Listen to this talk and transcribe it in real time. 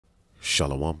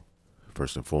Shalom.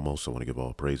 First and foremost, I want to give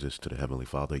all praises to the Heavenly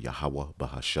Father, Yahweh,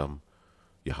 Bahasham,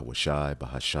 Yahweh Shai,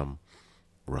 Bahasham,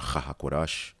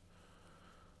 Rachahakwadash.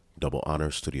 Double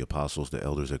honors to the apostles, the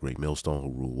elders at Great Millstone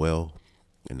who rule well.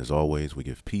 And as always, we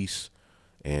give peace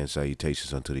and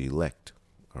salutations unto the elect.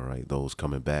 All right, those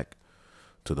coming back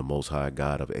to the Most High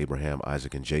God of Abraham,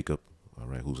 Isaac, and Jacob. All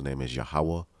right, whose name is Yahweh.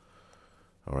 All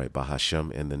right,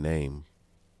 Bahasham, in the name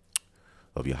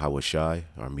of Yahweh Shai,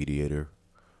 our mediator,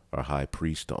 our high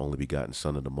priest, the only begotten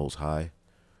Son of the Most High,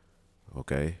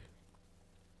 okay,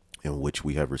 in which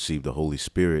we have received the Holy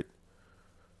Spirit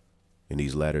in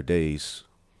these latter days,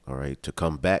 all right, to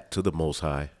come back to the Most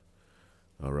High,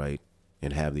 all right,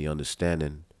 and have the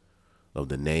understanding of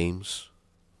the names,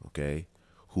 okay,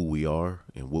 who we are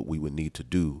and what we would need to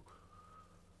do,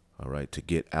 all right, to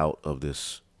get out of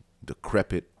this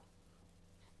decrepit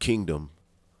kingdom,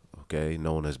 okay,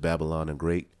 known as Babylon the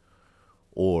Great,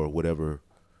 or whatever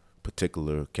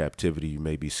particular captivity you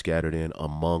may be scattered in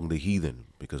among the heathen,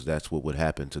 because that's what would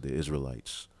happen to the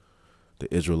Israelites.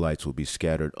 The Israelites will be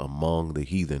scattered among the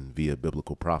heathen via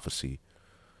biblical prophecy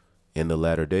in the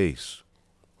latter days,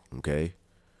 okay?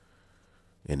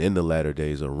 And in the latter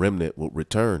days, a remnant will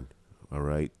return, all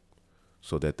right,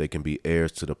 so that they can be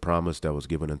heirs to the promise that was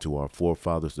given unto our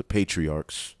forefathers, the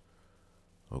patriarchs,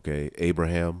 okay,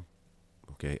 Abraham,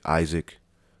 okay, Isaac,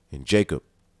 and Jacob.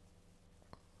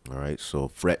 All right, so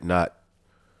fret not,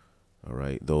 all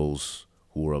right, those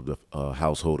who are of the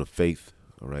household of faith,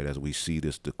 all right, as we see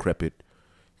this decrepit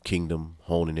kingdom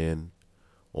honing in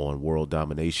on world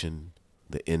domination,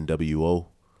 the NWO,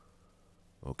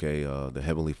 okay, the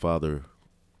Heavenly Father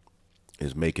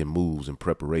is making moves in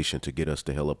preparation to get us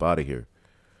the hell up out of here.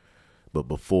 But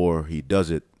before he does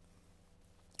it,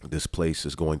 this place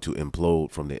is going to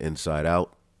implode from the inside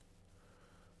out,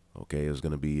 okay, there's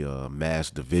going to be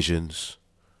mass divisions.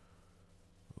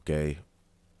 Okay,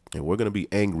 and we're going to be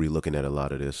angry looking at a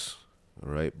lot of this,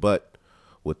 all right? But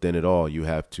within it all, you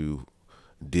have to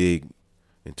dig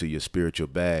into your spiritual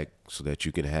bag so that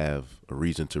you can have a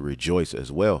reason to rejoice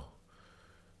as well,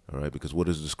 all right? Because what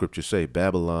does the scripture say?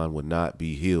 Babylon will not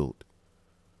be healed,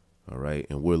 all right?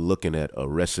 And we're looking at a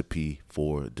recipe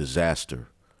for disaster.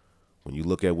 When you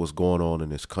look at what's going on in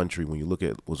this country, when you look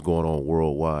at what's going on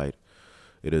worldwide,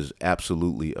 it is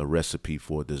absolutely a recipe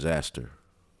for disaster,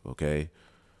 okay?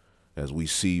 As we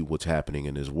see what's happening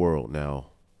in this world. Now,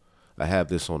 I have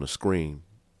this on the screen.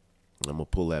 I'm going to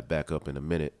pull that back up in a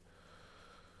minute.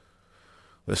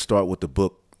 Let's start with the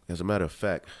book. As a matter of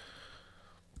fact,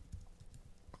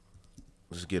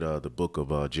 let's get the book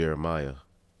of Jeremiah.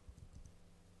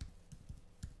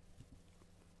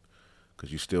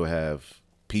 Because you still have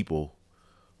people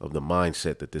of the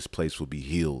mindset that this place will be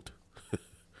healed.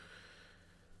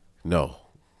 No.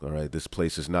 All right. This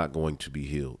place is not going to be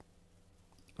healed.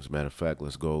 As a matter of fact,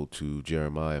 let's go to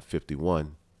Jeremiah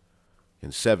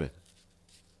 51:7.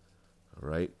 All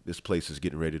right. This place is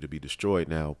getting ready to be destroyed.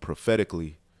 Now,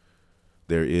 prophetically,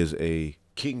 there is a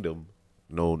kingdom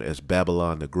known as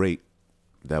Babylon the Great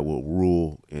that will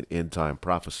rule in end time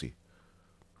prophecy.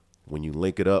 When you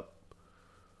link it up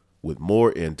with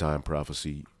more end time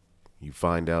prophecy, you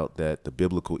find out that the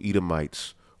biblical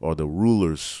Edomites are the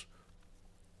rulers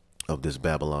of this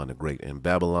Babylon the Great. And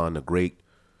Babylon the Great,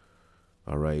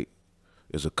 all right,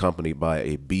 is accompanied by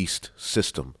a beast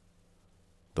system.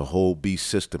 The whole beast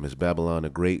system is Babylon the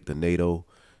Great, the NATO,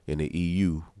 and the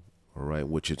EU, all right,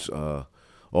 which it's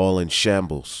all in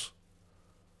shambles.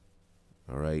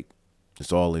 All right,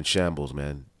 it's all in shambles,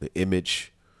 man. The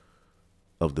image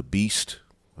of the beast,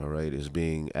 all right, is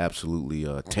being absolutely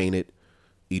tainted.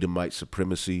 Edomite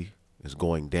supremacy is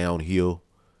going downhill.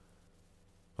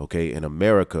 Okay, and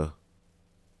America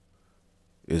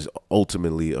is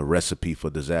ultimately a recipe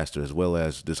for disaster, as well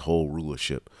as this whole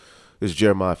rulership. This is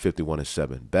Jeremiah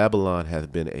 51:7. Babylon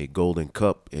hath been a golden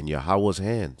cup in Yahweh's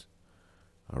hands.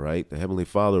 All right. The Heavenly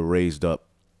Father raised up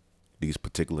these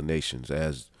particular nations,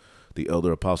 as the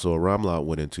elder apostle Ramla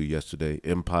went into yesterday.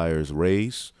 Empires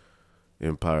raise,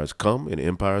 empires come, and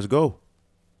empires go.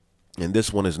 And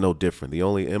this one is no different. The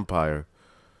only empire,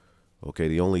 okay,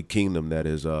 the only kingdom that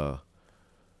is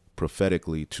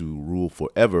prophetically to rule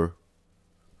forever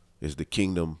is the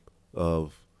kingdom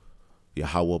of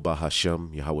Yahweh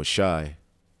Bahasham, Yahweh Shai,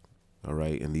 all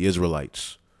right, and the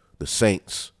Israelites, the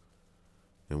saints,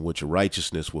 in which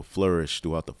righteousness will flourish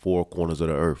throughout the four corners of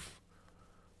the earth.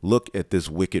 Look at this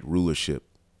wicked rulership.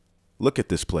 Look at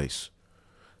this place.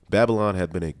 Babylon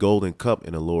had been a golden cup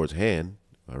in the Lord's hand,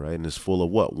 all right, and it's full of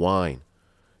what? Wine.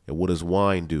 And what does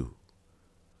wine do?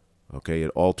 Okay, it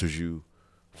alters you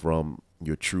from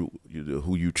your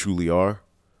who you truly are.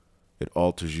 It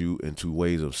alters you into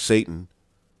ways of Satan,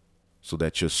 so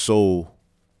that your soul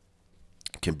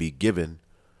can be given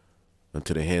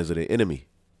into the hands of the enemy.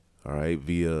 All right,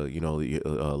 via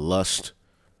lust,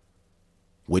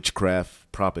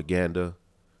 witchcraft, propaganda,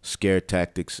 scare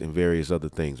tactics, and various other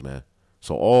things, man.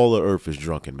 So all the earth is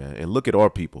drunken, man. And look at our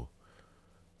people,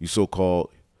 you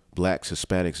so-called blacks,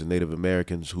 Hispanics, and Native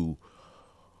Americans who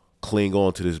cling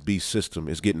on to this beast system.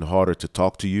 It's getting harder to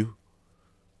talk to you.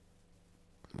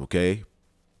 Okay,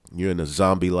 you're in a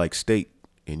zombie-like state,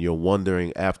 and you're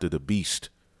wandering after the beast.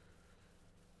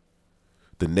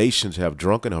 The nations have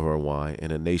drunken of her wine,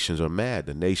 and the nations are mad.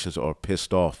 The nations are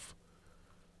pissed off.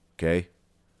 Okay,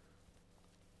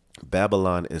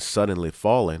 Babylon is suddenly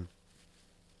fallen.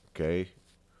 Okay,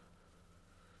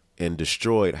 and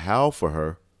destroyed. How for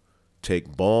her?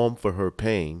 Take balm for her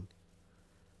pain.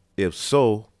 If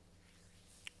so,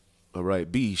 all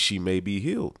right, B, she may be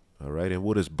healed. All right, and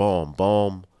what is balm?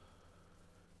 Balm,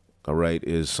 all right,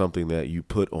 is something that you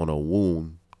put on a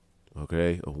wound.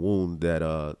 Okay, a wound that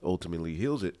ultimately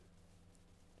heals it.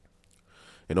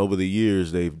 And over the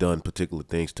years, they've done particular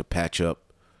things to patch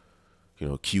up,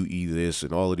 QE this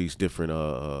and all of these different,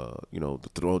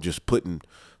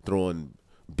 throwing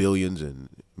billions and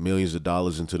millions of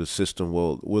dollars into the system.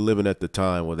 Well, we're living at the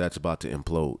time where that's about to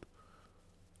implode.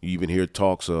 You even hear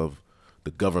talks of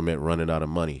the government running out of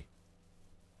money,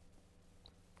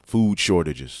 food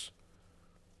shortages.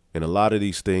 And a lot of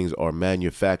these things are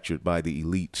manufactured by the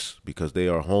elites because they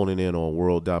are honing in on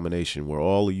world domination, where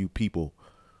all of you people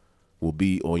will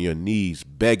be on your knees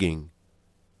begging,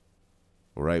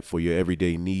 all right, for your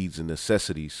everyday needs and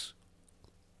necessities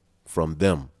from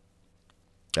them.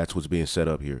 That's what's being set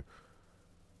up here.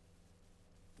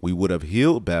 We would have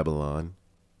healed Babylon,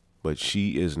 but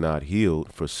she is not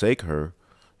healed. Forsake her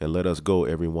and let us go,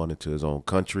 everyone, into his own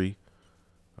country.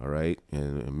 All right.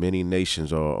 And many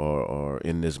nations are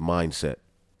in this mindset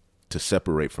to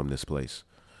separate from this place.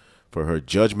 For her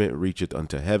judgment reacheth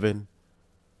unto heaven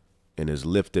and is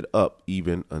lifted up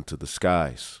even unto the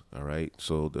skies. All right.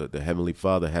 So the Heavenly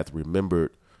Father hath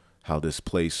remembered how this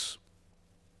place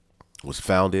was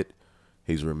founded.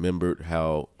 He's remembered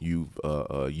how you've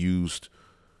used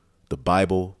the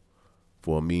Bible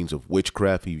for a means of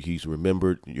witchcraft. He's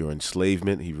remembered your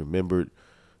enslavement. He remembered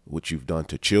what you've done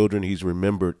to children. He's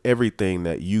remembered everything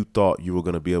that you thought you were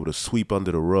going to be able to sweep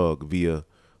under the rug via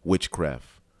witchcraft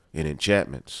and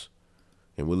enchantments.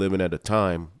 And we're living at a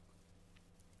time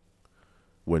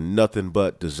where nothing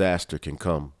but disaster can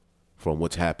come from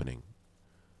what's happening.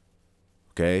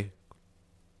 Okay?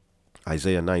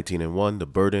 Isaiah 19:1, the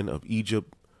burden of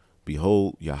Egypt,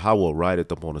 behold, Yahweh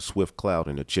rideth upon a swift cloud,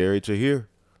 and the chariots are here.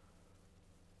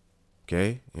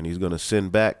 Okay? And he's going to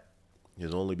send back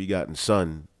his only begotten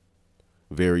son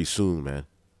very soon, man.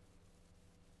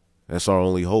 That's our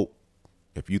only hope.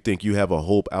 If you think you have a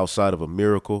hope outside of a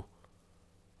miracle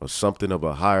or something of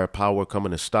a higher power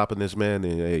coming and stopping this, man,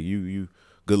 then hey, you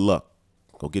good luck.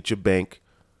 Go get your bank.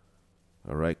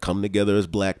 All right. Come together as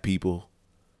black people.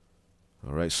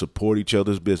 All right. Support each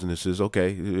other's businesses.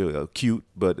 Okay. Cute.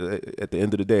 But at the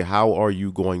end of the day, how are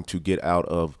you going to get out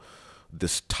of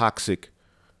this toxic,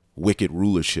 wicked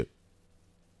rulership?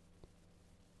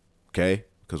 Okay.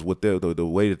 Because what the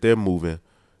way that they're moving,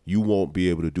 you won't be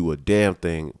able to do a damn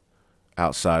thing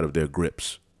outside of their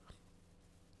grips.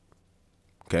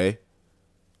 Okay.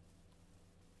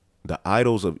 The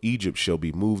idols of Egypt shall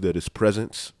be moved at his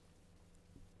presence.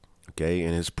 Okay.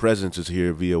 And his presence is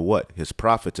here via what? His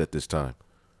prophets at this time.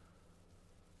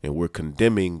 And we're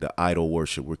condemning the idol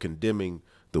worship. We're condemning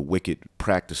the wicked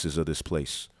practices of this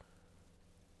place.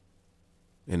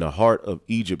 And the heart of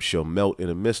Egypt shall melt in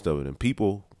the midst of it. And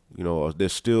people, they're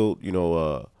still,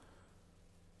 got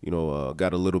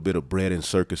a little bit of bread in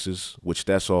circuses, which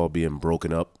that's all being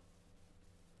broken up.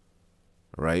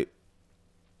 Right.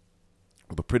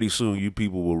 But pretty soon you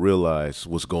people will realize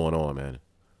what's going on, man.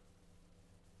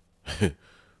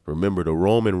 Remember the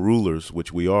Roman rulers,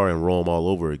 which we are in Rome all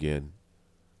over again,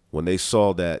 when they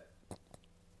saw that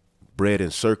bread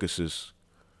and circuses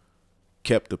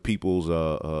kept the people's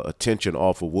attention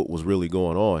off of what was really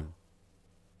going on.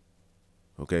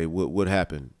 Okay, what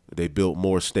happened? They built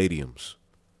more stadiums.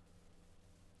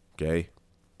 Okay.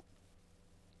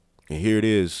 And here it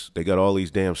is. They got all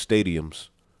these damn stadiums.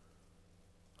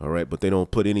 All right, but they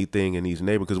don't put anything in these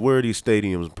neighborhoods. Because where are these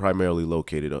stadiums primarily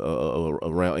located?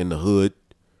 Around in the hood,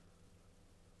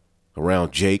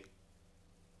 around Jake,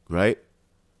 right?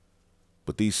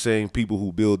 But these same people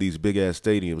who build these big ass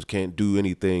stadiums can't do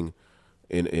anything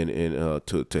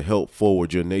to help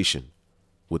forward your nation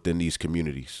within these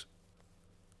communities.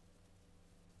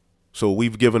 So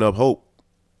we've given up hope,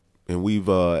 and we've,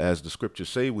 as the scriptures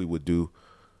say we would do,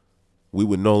 we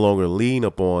would no longer lean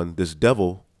upon this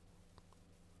devil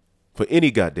for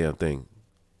any goddamn thing.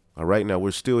 All right. Now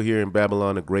we're still here in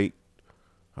Babylon the Great.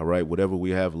 All right. Whatever we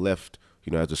have left,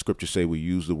 you know, as the scriptures say, we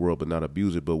use the world but not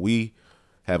abuse it. But we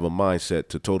have a mindset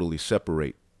to totally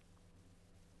separate.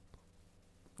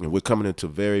 And we're coming into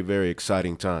very, very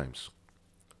exciting times.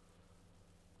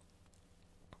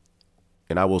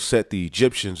 And I will set the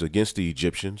Egyptians against the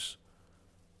Egyptians.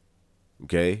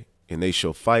 Okay. And they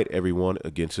shall fight everyone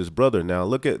against his brother. Now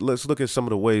let's look at some of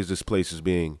the ways this place is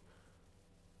being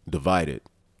divided.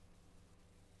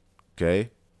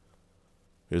 Okay.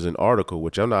 There's an article,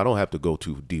 which I don't have to go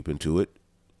too deep into it.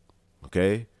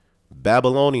 Okay.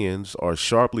 Babylonians are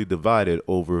sharply divided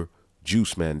over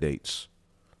juice mandates.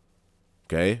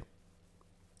 Okay.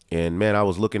 And man, I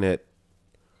was looking at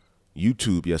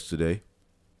YouTube yesterday,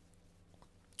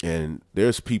 and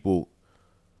there's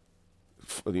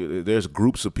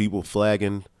groups of people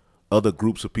flagging other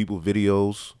groups of people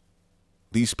videos.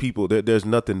 These people, there's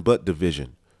nothing but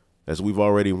division. As we've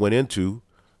already went into,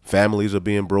 families are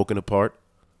being broken apart.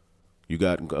 You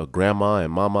got grandma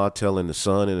and mama telling the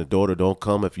son and the daughter, don't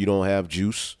come if you don't have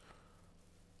juice.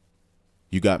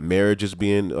 You got marriages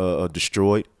being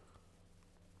destroyed.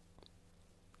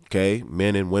 Okay,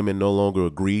 men and women no longer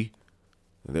agree.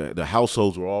 The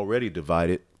households were already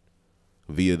divided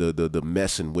via the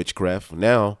mess and witchcraft.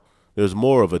 Now there's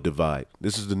more of a divide.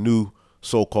 This is the new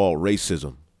so-called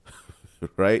racism,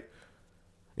 right?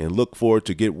 And look for it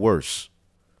to get worse,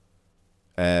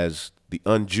 as the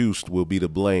unjuiced will be to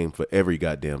blame for every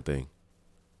goddamn thing.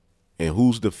 And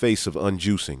who's the face of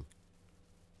unjuicing?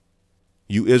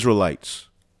 You Israelites.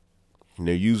 And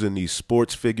they're using these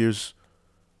sports figures,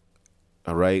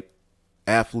 all right,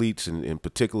 athletes and in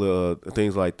particular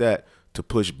things like that, to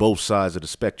push both sides of the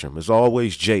spectrum. It's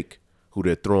always Jake who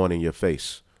they're throwing in your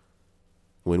face,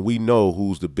 when we know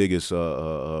who's the biggest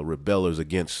rebellers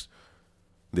against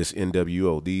this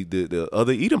NWO, the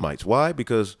other Edomites. Why?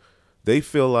 Because they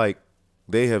feel like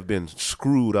they have been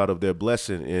screwed out of their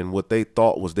blessing in what they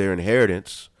thought was their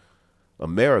inheritance,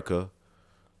 America.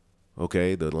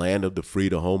 Okay, the land of the free,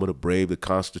 the home of the brave, the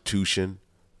Constitution.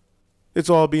 It's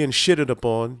all being shitted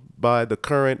upon by the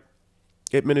current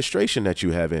administration that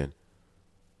you have in.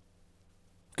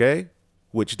 Okay,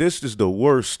 which this is the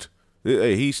worst.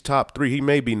 He's top 3. He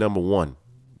may be number 1.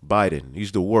 Biden.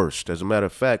 He's the worst. As a matter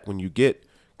of fact, when you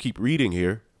keep reading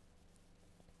here.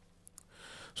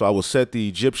 So I will set the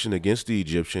Egyptian against the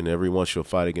Egyptian. Everyone shall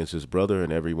fight against his brother,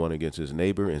 and everyone against his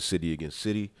neighbor, and city against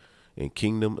city, and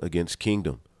kingdom against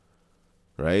kingdom.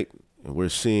 Right? And we're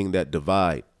seeing that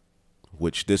divide,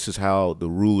 which this is how the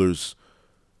rulers,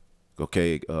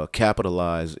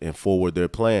 capitalize and forward their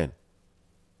plan.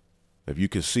 If you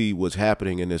can see what's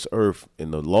happening in this earth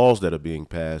and the laws that are being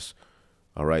passed,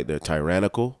 all right, they're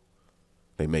tyrannical.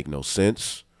 They make no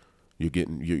sense.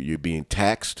 You're being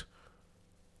taxed.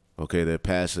 Okay, they're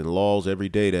passing laws every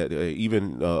day that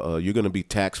even you're going to be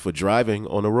taxed for driving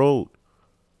on the road.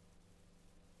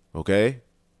 Okay,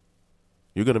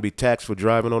 you're going to be taxed for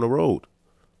driving on the road.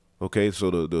 Okay,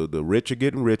 so the rich are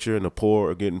getting richer and the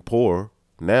poor are getting poorer.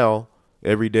 Now,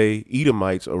 everyday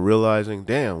Edomites are realizing,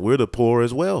 damn, we're the poor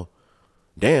as well.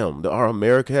 Damn, our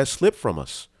America has slipped from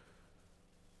us.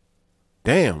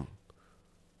 Damn,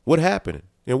 what happened?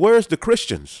 And where's the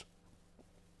Christians?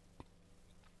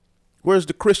 Where's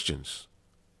the Christians?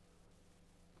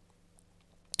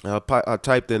 I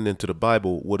typed into the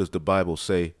Bible, what does the Bible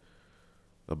say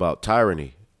about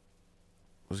tyranny?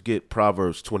 Let's get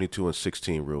Proverbs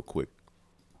 22:16 real quick.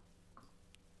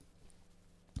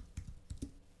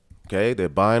 Okay, they're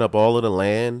buying up all of the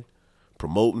land,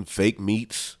 promoting fake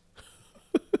meats.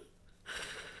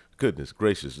 Goodness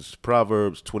gracious. It's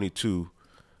Proverbs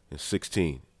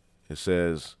 22:16. It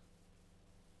says,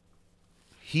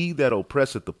 he that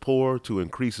oppresseth the poor to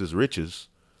increase his riches,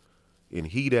 and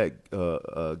he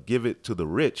that giveth to the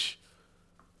rich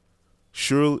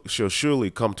shall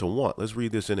surely come to want. Let's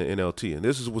read this in the NLT. And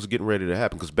this is what's getting ready to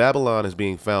happen, because Babylon is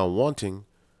being found wanting,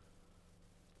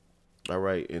 all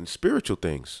right, in spiritual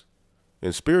things,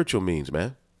 in spiritual means,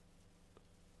 man.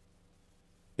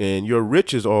 And your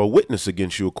riches are a witness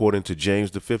against you, according to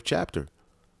James, the 5th chapter.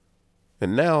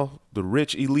 And now the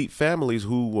rich elite families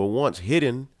who were once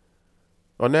hidden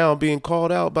are now being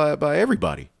called out by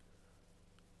everybody.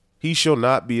 He shall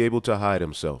not be able to hide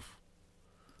himself.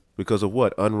 Because of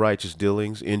what? Unrighteous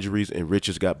dealings, injuries, and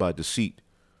riches got by deceit.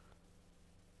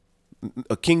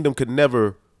 A kingdom could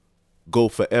never go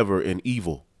forever in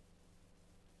evil.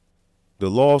 The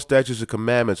law, statutes, and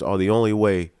commandments are the only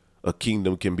way a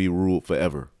kingdom can be ruled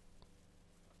forever.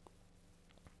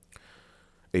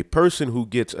 A person who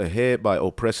gets ahead by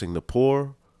oppressing the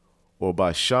poor or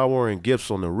by showering gifts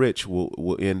on the rich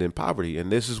will end in poverty.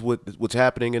 And this is what's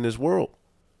happening in this world.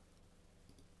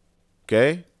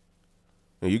 Okay?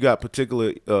 And you got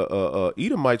particular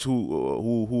Edomites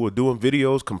who are doing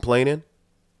videos complaining.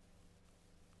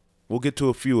 We'll get to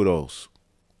a few of those.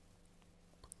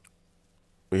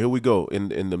 But here we go. In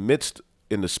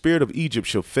the spirit of Egypt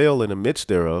shall fail in the midst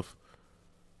thereof.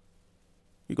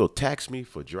 You go tax me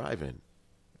for driving.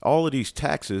 All of these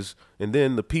taxes, and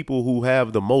then the people who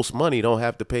have the most money don't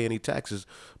have to pay any taxes,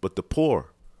 but the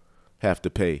poor have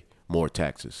to pay more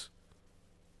taxes.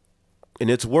 And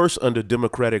it's worse under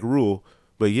Democratic rule,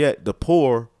 but yet the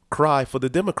poor cry for the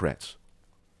Democrats.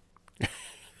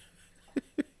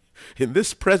 And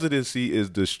this presidency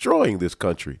is destroying this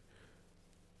country.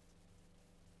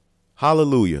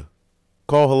 Hallelujah.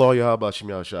 Call halal Yahweh Shem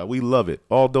Yahushua. We love it.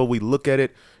 Although we look at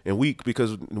it and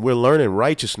because we're learning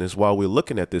righteousness while we're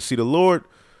looking at this. See, the Lord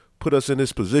put us in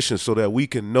this position so that we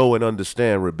can know and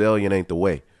understand rebellion ain't the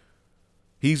way.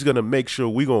 He's going to make sure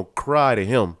we're going to cry to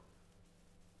him.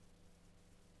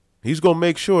 He's going to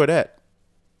make sure of that.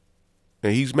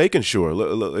 And he's making sure.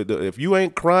 Look, if you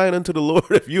ain't crying unto the Lord,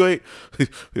 if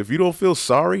you don't feel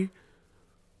sorry,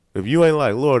 if you ain't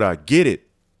like, Lord, I get it.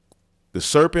 The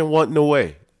serpent wanting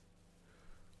away.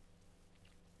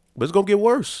 But it's going to get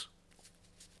worse.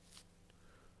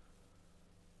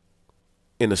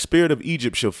 And the spirit of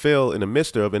Egypt shall fail in the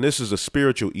midst thereof. And this is a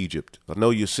spiritual Egypt. I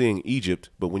know you're seeing Egypt,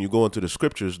 but when you go into the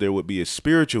scriptures, there would be a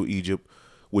spiritual Egypt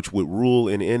which would rule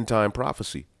in end time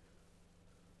prophecy.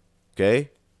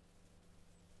 Okay?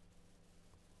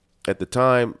 At the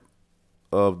time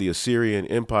of the Assyrian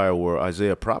Empire where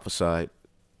Isaiah prophesied,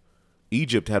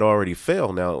 Egypt had already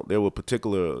failed. Now, there were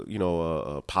particular,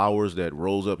 powers that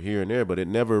rose up here and there, but it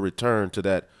never returned to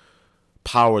that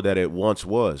power that it once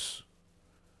was.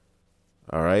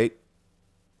 All right.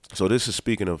 So this is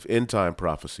speaking of end time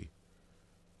prophecy.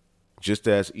 Just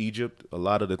as Egypt, a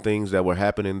lot of the things that were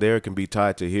happening there can be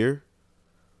tied to here.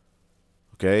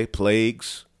 Okay.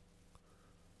 Plagues,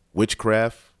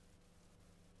 witchcraft,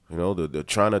 the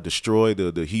trying to destroy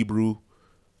the Hebrew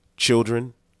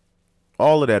children.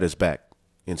 All of that is back.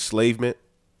 Enslavement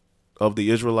of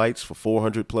the Israelites for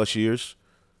 400 plus years.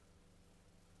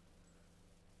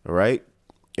 All right.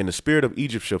 And the spirit of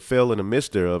Egypt shall fail in the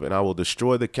midst thereof, and I will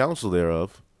destroy the counsel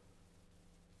thereof.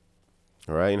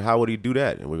 All right. And how would he do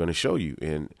that? And we're going to show you.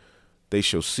 And they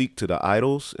shall seek to the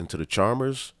idols and to the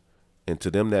charmers and to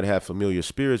them that have familiar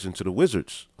spirits and to the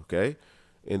wizards. Okay.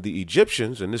 And the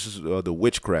Egyptians, and this is the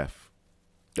witchcraft.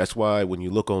 That's why when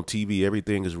you look on TV,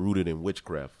 everything is rooted in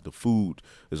witchcraft. The food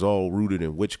is all rooted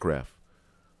in witchcraft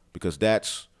because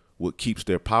that's what keeps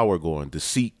their power going.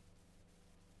 Deceit.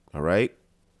 All right.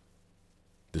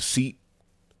 Deceit,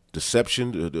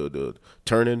 deception, the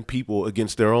turning people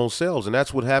against their own selves. And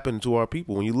that's what happened to our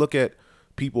people. When you look at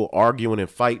people arguing and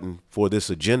fighting for this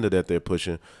agenda that they're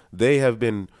pushing, they have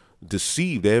been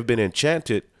deceived. They have been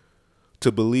enchanted to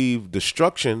believe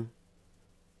destruction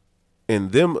in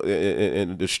them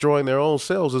and destroying their own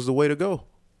selves is the way to go.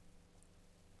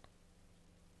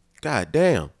 God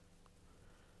damn.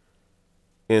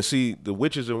 And see, the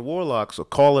witches and warlocks are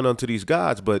calling unto these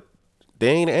gods, but they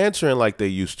ain't answering like they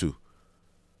used to.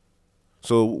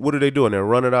 So what are they doing? They're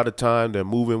running out of time. They're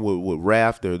moving with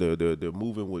wrath. They're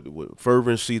moving with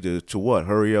fervency to what?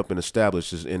 Hurry up and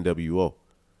establish this NWO.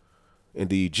 And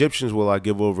the Egyptians will I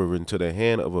give over into the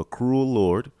hand of a cruel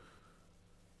Lord.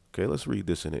 Okay, let's read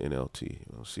this in the NLT.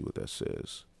 Let's see what that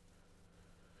says.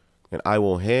 And I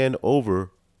will hand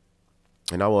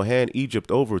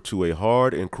Egypt over to a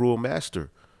hard and cruel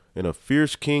master, and a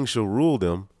fierce king shall rule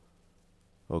them.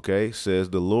 Okay, says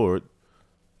the Lord,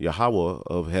 Yahweh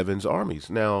of heaven's armies.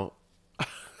 Now,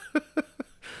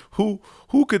 who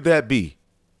could that be?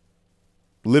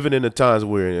 Living in the times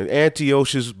we're in.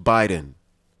 Antiochus Biden.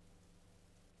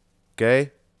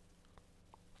 Okay?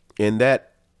 And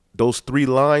those 3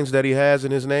 lines that he has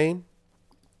in his name.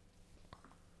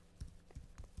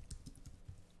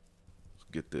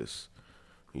 Let's get this.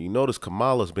 You notice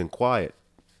Kamala's been quiet.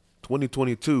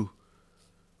 2022.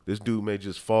 This dude may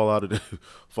just fall out of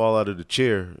the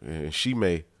chair, and she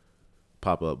may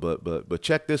pop up. But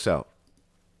check this out,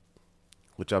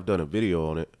 which I've done a video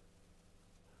on it.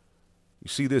 You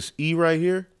see this E right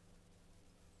here?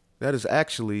 That is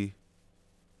actually,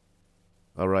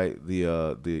 all right,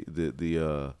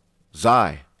 the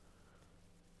Zai.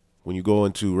 When you go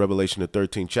into Revelation the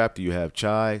 13th chapter, you have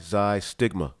Chi, Zai,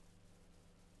 Stigma.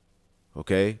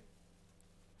 Okay.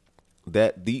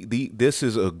 This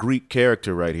is a Greek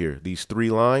character right here. These 3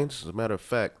 lines, as a matter of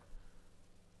fact,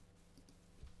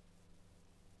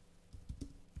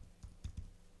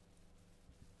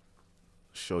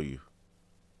 show you.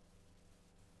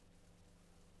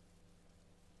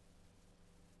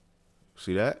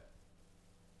 See that?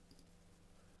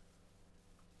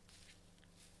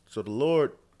 So the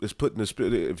Lord is putting the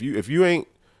spirit. If you ain't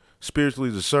spiritually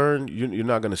discerned, you're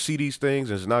not going to see these things,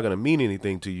 and it's not going to mean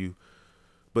anything to you.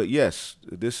 But yes,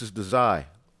 this is the Zai.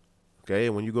 Okay,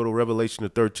 and when you go to Revelation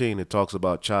 13, it talks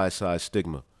about Chi-Psi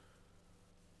stigma.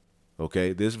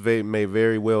 Okay, this may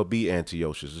very well be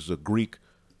Antiochus. This is a Greek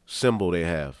symbol they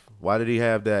have. Why did he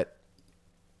have that?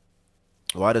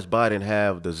 Why does Biden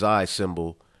have the Zai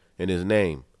symbol in his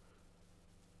name?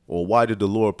 Or why did the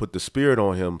Lord put the spirit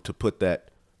on him to put that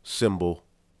symbol,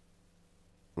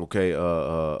 okay,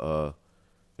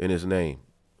 in his name?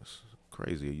 It's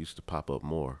crazy. It used to pop up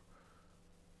more.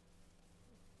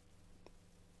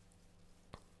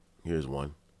 Here's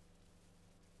one.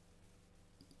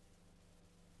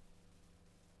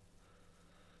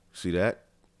 See that?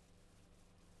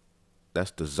 That's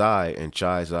the Zai and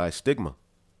Chi-Psi stigma.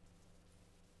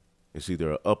 It's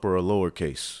either an upper or lower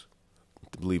case. I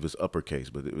believe it's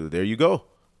uppercase, but there you go.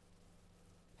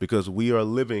 Because we are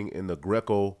living in the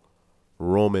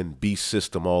Greco-Roman beast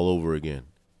system all over again.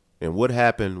 And what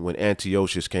happened when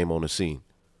Antiochus came on the scene?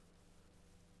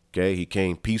 Okay, he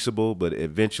came peaceable, but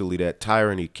eventually that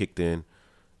tyranny kicked in,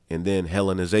 and then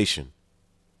Hellenization.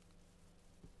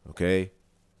 Okay?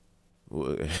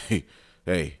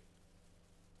 Hey.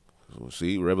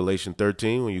 See, Revelation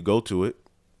 13, when you go to it,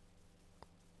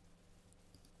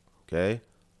 okay,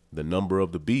 the number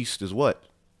of the beast is what?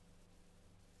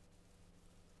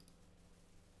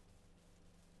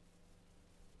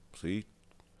 See?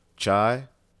 Chi,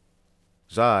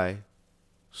 Zai,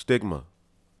 stigma.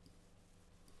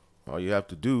 All you have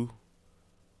to do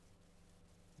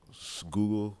is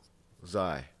Google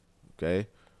Zai, okay?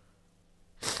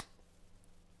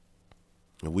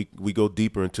 And we go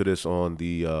deeper into this on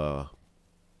the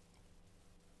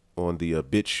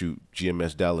BitChute,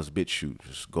 GMS Dallas BitChute.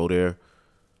 Just go there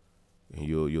and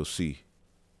you'll see.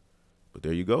 But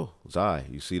there you go, Zai.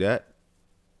 You see that?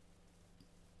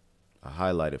 I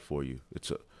highlight it for you.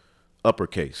 It's a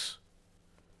uppercase.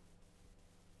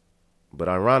 But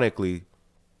ironically,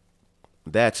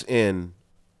 that's in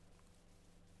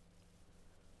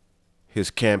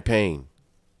his campaign.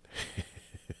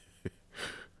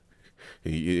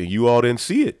 You all didn't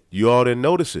see it. You all didn't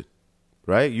notice it,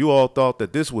 right? You all thought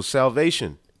that this was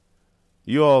salvation.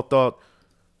 You all thought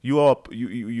you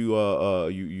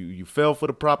fell for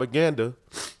the propaganda,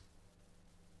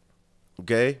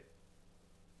 okay?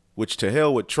 Which to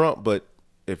hell with Trump, but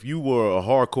if you were a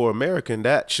hardcore American,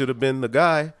 that should have been the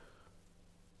guy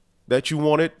that you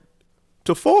wanted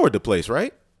to forward the place,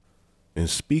 right? And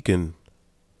speaking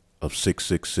of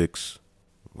 666,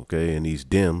 okay, and these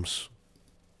Dems,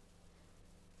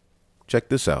 check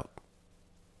this out.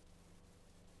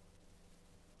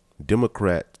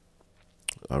 Democrats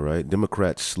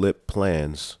slipped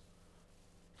plans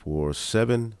for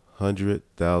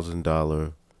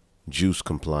 $700,000 juice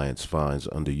compliance fines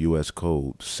under U.S.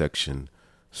 Code Section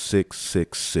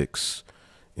 666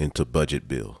 into budget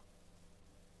bill.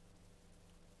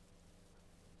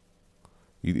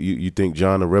 You think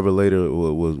John the Revelator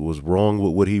was wrong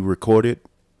with what he recorded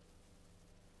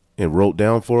and wrote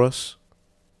down for us?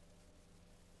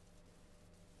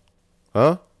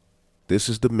 Huh? This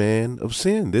is the man of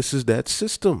sin. This is that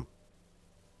system.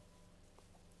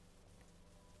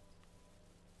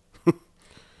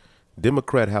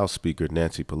 Democrat House Speaker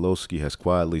Nancy Pelosi has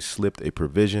quietly slipped a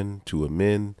provision to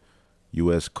amend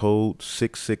U.S. Code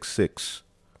 666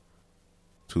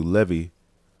 to levy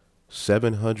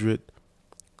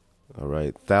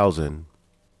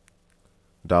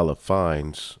 $700,000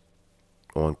 fines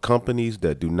on companies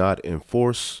that do not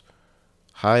enforce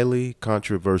highly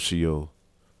controversial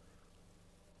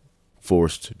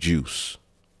forced juice,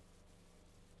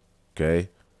 okay,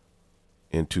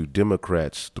 into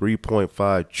Democrats'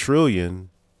 $3.5 trillion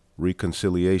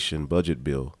reconciliation budget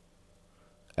bill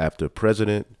after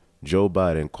President Joe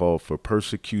Biden called for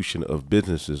persecution of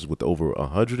businesses with over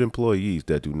 100 employees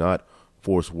that do not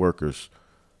force workers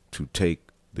to take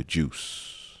the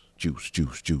juice.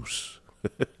 Juice.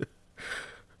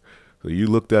 So you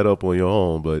look that up on your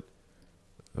own, but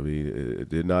I mean,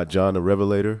 did not John the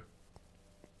Revelator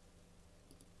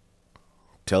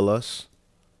tell us?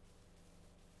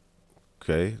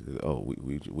 Okay. Oh,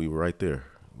 we were right there.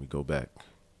 We go back.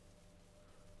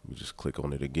 We just click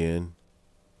on it again.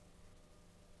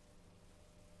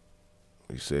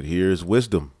 He said, here's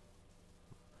wisdom.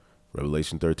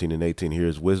 Revelation 13:18,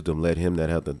 here's wisdom. Let him that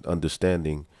hath the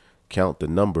understanding count the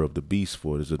number of the beast,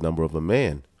 for it is the number of a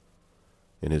man.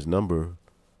 And his number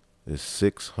is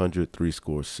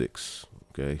 666.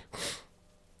 Okay.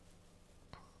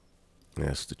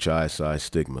 That's the Chi-Psi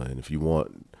stigma. And if you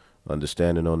want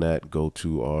understanding on that, go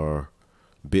to our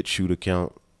BitChute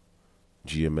account,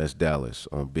 GMS Dallas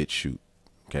on BitChute.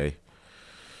 Okay,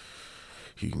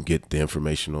 you can get the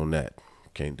information on that.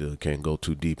 Can't go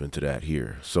too deep into that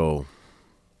here. So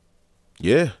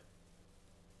yeah,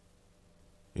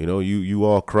 you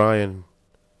all crying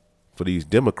for these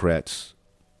Democrats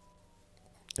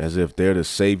as if they're the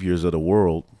saviors of the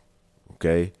world.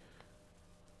 Okay,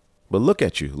 but look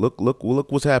at you. Look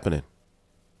what's happening.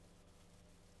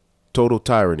 Total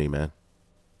tyranny, man.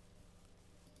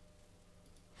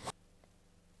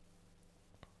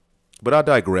 But I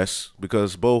digress,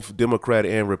 because both Democrat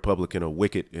and Republican are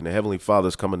wicked, and the Heavenly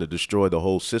Father's coming to destroy the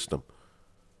whole system.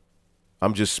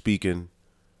 I'm just speaking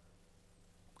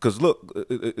because, look,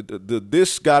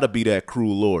 this got to be that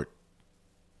cruel Lord.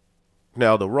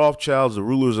 Now, the Rothschilds, the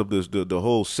rulers of the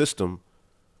whole system,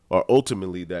 are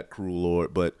ultimately that cruel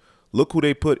Lord. But look who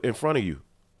they put in front of you.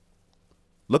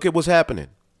 Look at what's happening.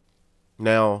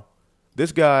 Now,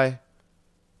 this guy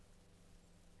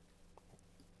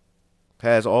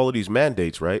has all of these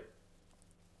mandates, right?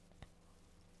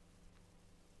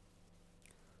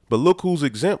 But look who's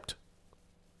exempt.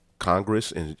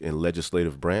 Congress and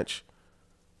legislative branch.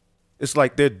 It's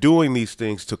like they're doing these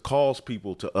things to cause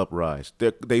people to uprise.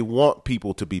 They want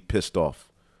people to be pissed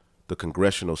off. The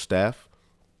congressional staff,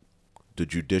 the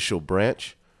judicial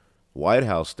branch, White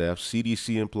House staff,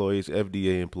 CDC employees,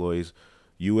 FDA employees,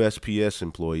 USPS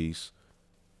employees,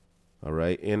 all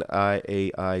right,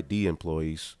 NIAID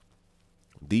employees,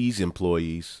 these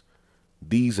employees,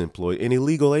 and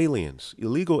illegal aliens.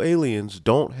 Illegal aliens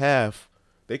don't have,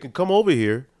 they can come over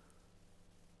here,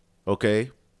 okay,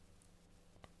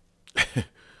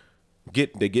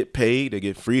 they get paid, they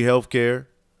get free health care,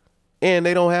 and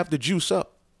they don't have to juice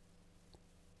up.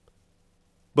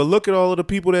 But look at all of the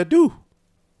people that do.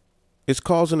 It's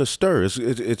causing a stir.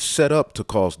 It's set up to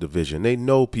cause division. They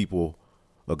know people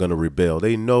are going to rebel.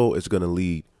 They know it's going to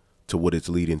lead to what it's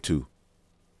leading to.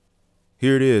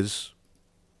 Here it is.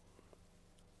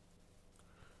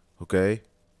 Okay.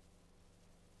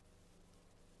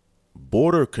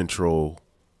 Border control.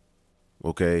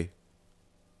 Okay.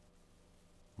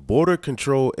 Border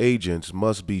control agents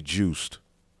must be juiced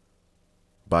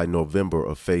by November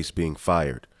of face being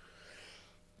fired.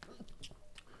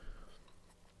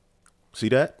 See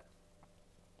that?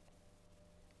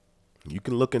 You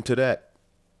can look into that.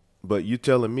 But you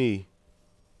telling me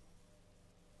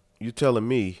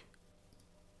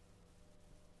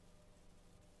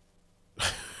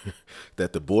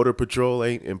that the border patrol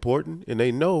ain't important, and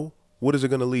they know what is it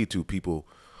going to lead to? People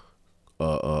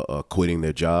quitting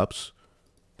their jobs.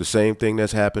 The same thing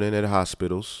that's happening at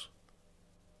hospitals.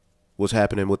 What's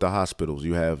happening with the hospitals?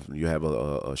 You have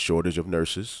a shortage of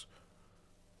nurses.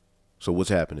 So what's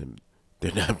happening?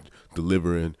 They're not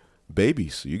delivering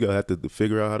babies. So you're going to have to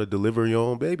figure out how to deliver your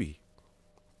own baby.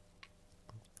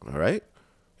 All right?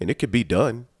 And it could be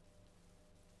done.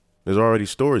 There's already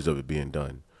stories of it being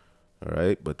done. All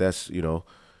right? But that's,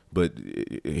 but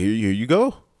here you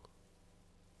go.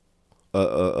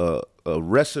 A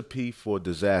recipe for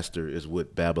disaster is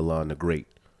what Babylon the Great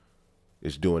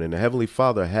is doing. And the Heavenly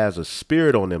Father has a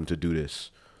spirit on them to do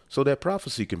this so that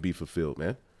prophecy can be fulfilled,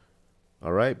 man.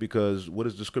 All right, because what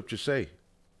does the scripture say?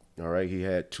 All right, he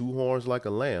had two horns like a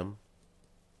lamb,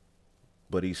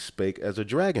 but he spake as a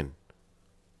dragon.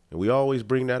 And we always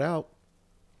bring that out.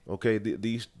 Okay,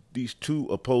 these two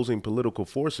opposing political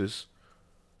forces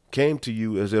came to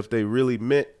you as if they really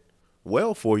meant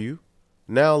well for you.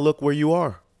 Now look where you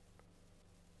are.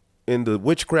 And the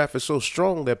witchcraft is so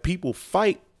strong that people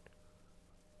fight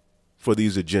for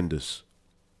these agendas.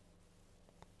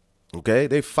 Okay,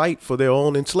 they fight for their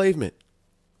own enslavement.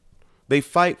 They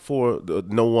fight for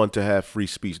no one to have free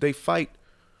speech. They fight,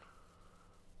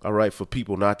 all right, for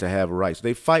people not to have rights.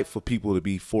 They fight for people to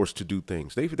be forced to do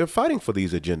things. They're fighting for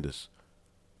these agendas.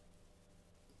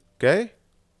 Okay?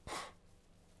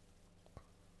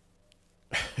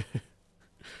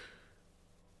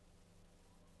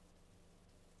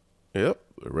 Yep,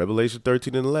 Revelation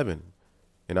 13 and 11.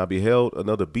 And I beheld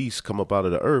another beast come up out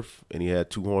of the earth, and he had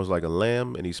two horns like a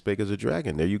lamb, and he spake as a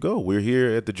dragon. There you go. We're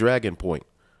here at the dragon point.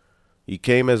 He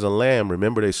came as a lamb.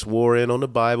 Remember, they swore in on the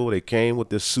Bible. They came with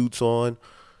their suits on.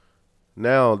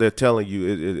 Now they're telling you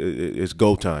it's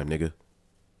go time, nigga.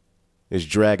 It's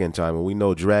dragon time. And we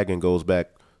know dragon goes back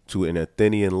to an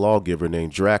Athenian lawgiver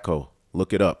named Draco.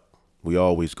 Look it up. We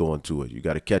always go into it. You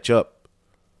got to catch up.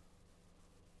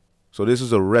 So this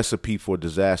is a recipe for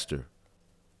disaster.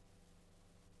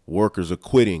 Workers are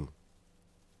quitting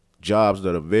jobs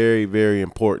that are very, very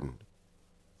important.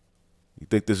 You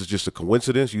think this is just a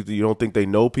coincidence? You don't think they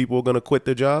know people are going to quit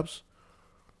their jobs?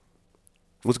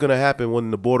 What's going to happen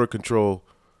when the border control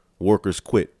workers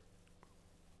quit?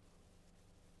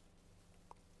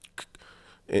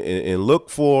 And look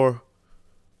for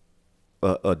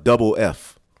a double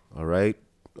F, all right?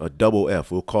 A double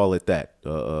F, we'll call it that.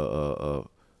 A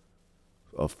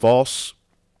false,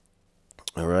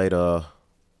 all right,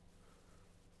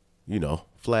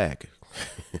 flag.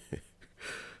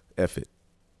 F it.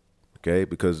 Okay,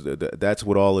 because that's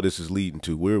what all of this is leading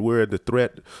to. We're at the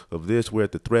threat of this, we're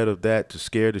at the threat of that, to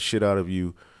scare the shit out of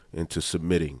you into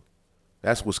submitting.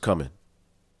 That's what's coming.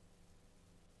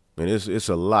 And it's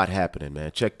a lot happening,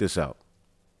 man. Check this out.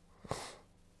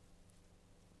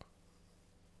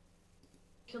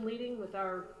 Leading with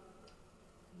our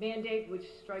mandate, which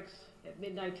strikes at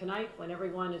midnight tonight, when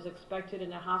everyone is expected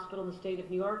in a hospital in the state of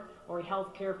New York or a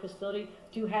healthcare facility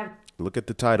to have. Look at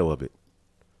the title of it.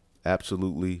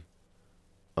 Absolutely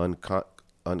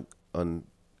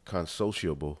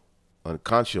unconscionable.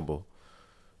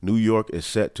 New York is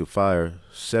set to fire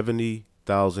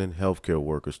 70,000 healthcare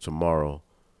workers tomorrow.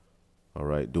 All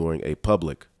right, during a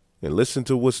public. And listen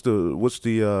to what's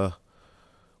the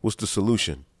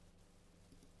solution.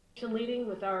 Leading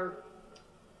with our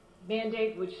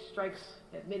mandate, which strikes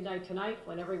at midnight tonight,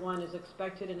 when everyone is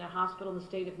expected in a hospital in the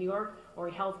state of New York or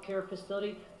a healthcare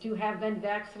facility to have been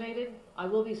vaccinated, I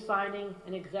will be signing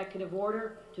an executive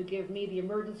order to give me the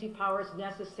emergency powers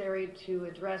necessary to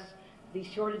address the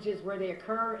shortages where they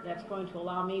occur. That's going to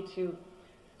allow me to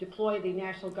deploy the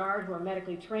National Guard, who are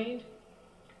medically trained,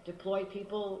 deploy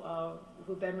people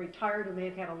who've been retired, who may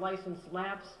have had a license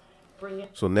lapse, bring in.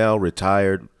 So now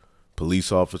retired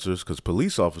police officers, because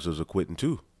police officers are quitting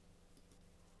too.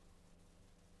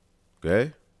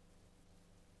 Okay?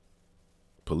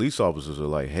 Police officers are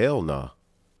like, hell nah.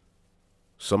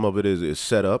 Some of it is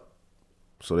set up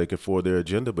so they can forward their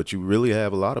agenda, but you really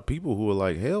have a lot of people who are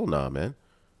like, hell nah, man.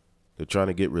 They're trying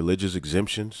to get religious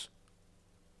exemptions.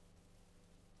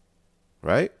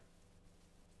 Right?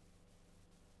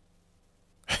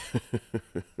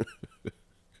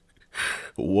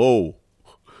 Whoa.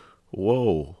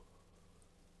 Whoa.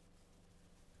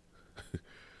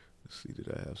 Let's see,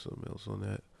 did I have something else on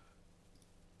that?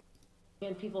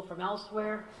 And people from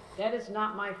elsewhere. That is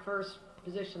not my first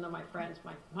position, though, my friends.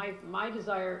 My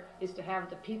desire is to have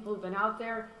the people who've been out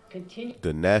there continue.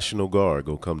 The National Guard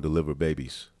go come deliver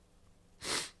babies.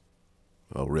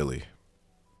 Oh, really?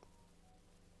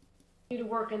 To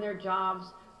work in their jobs,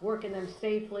 work in them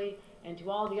safely, and to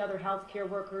all the other healthcare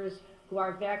workers who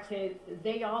are vaccinated,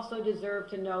 they also deserve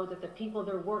to know that the people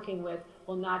they're working with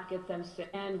will not get them sick.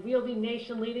 And we'll be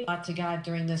nation leading to God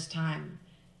during this time.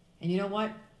 And you know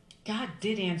what? God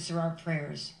did answer our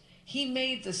prayers. He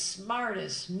made the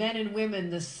smartest men and women,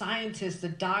 the scientists, the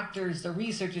doctors, the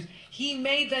researchers. He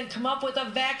made them come up with a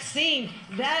vaccine.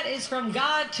 That is from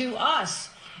God to us.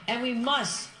 And we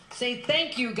must say,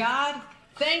 thank you, God.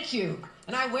 Thank you.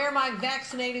 And I wear my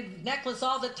vaccinated necklace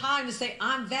all the time to say,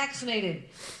 I'm vaccinated.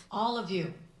 All of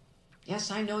you.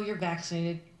 Yes, I know you're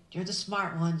vaccinated. You're the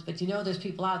smart ones. But you know there's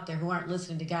people out there who aren't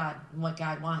listening to God and what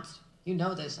God wants. You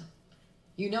know this.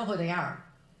 You know who they are.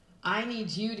 I need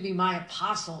you to be my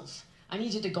apostles. I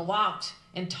need you to go out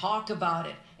and talk about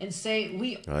it and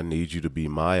say, I need you to be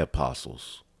my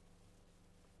apostles.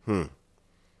 They're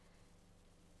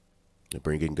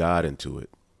bringing God into it.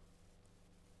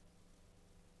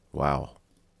 Wow.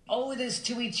 Owe this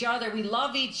to each other. We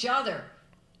love each other.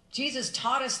 Jesus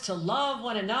taught us to love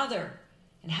one another.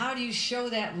 And how do you show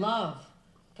that love?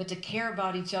 But to care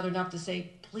about each other enough to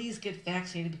say, please get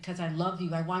vaccinated because I love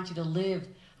you. I want you to live.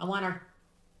 I want our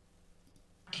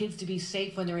kids to be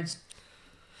safe when they're in.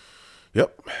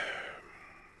 Yep.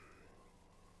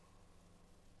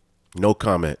 No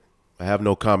comment. I have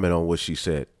no comment on what she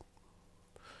said.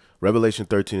 Revelation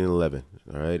 13:11.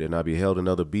 All right. And I beheld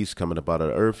another beast coming up out of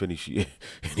the earth, and he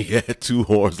had two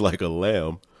horns like a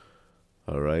lamb.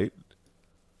 All right.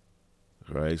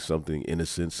 All right. Something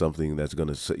innocent, something that's going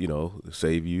to,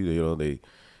 save you.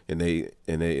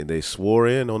 They swore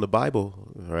in on the Bible.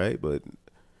 All right. But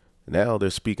now they're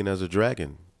speaking as a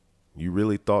dragon. You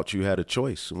really thought you had a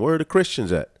choice. And where are the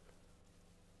Christians at?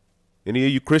 Any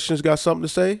of you Christians got something to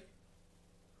say?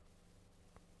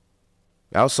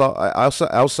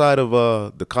 Outside of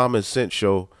the Common Sense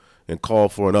show and call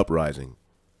for an uprising.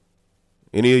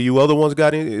 Any of you other ones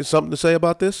got something to say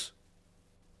about this?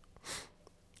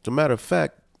 As a matter of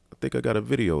fact, I think I got a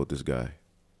video with this guy.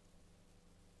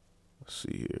 Let's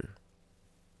see here.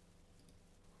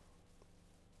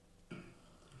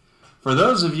 For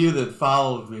those of you that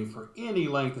followed me for any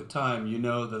length of time, you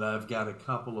know that I've got a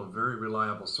couple of very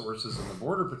reliable sources in the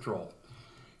Border Patrol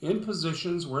in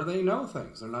positions where they know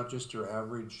things. They're not just your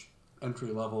average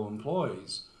entry-level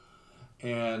employees.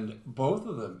 And both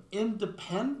of them,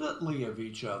 independently of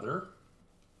each other,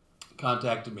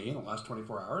 contacted me in the last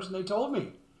 24 hours, and they told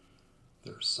me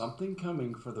there's something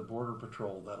coming for the Border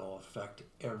Patrol that'll affect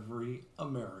every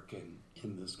American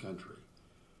in this country.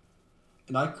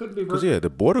 And I couldn't be Because, yeah, the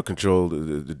border control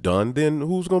done, then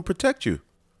who's going to protect you?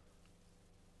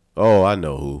 Oh, I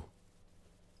know who.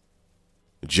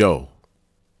 Joe.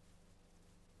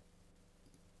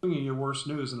 bringing you worse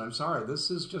news, and I'm sorry, this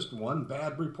is just one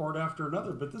bad report after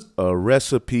another, but this... A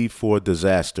recipe for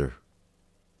disaster.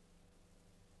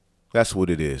 That's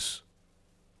what it is.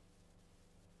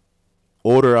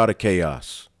 Order out of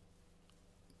chaos.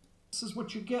 This is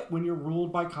what you get when you're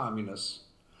ruled by communists.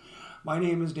 My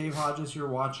name is Dave Hodges. You're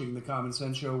watching The Common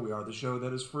Sense Show. We are the show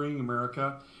that is freeing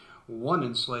America, one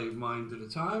enslaved mind at a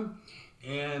time.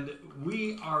 And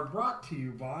we are brought to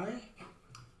you by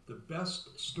the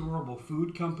best storable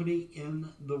food company in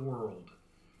the world.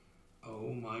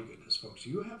 Oh my goodness, folks.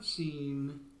 You have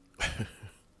seen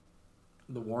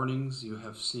the warnings. You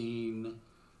have seen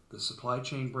the supply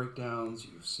chain breakdowns.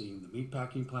 You've seen the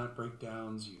meatpacking plant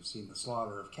breakdowns. You've seen the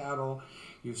slaughter of cattle.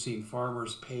 You've seen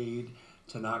farmers paid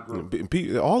to not grow.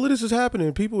 All of this is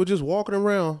happening. People are just walking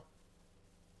around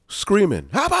screaming,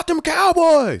 "How about them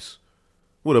Cowboys?"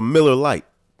 with a Miller Lite.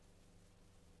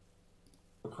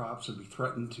 Crops and be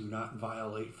threatened to not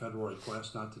violate federal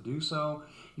requests not to do so.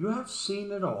 You have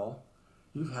seen it all.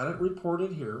 You've had it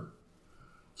reported here.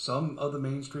 Some of the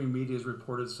mainstream media has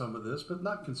reported some of this, but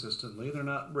not consistently. They're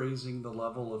not raising the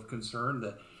level of concern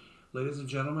that, ladies and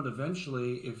gentlemen,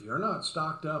 eventually, if you're not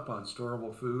stocked up on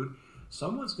storable food,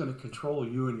 someone's going to control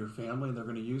you and your family, and they're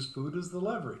going to use food as the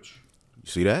leverage.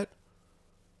 You see that?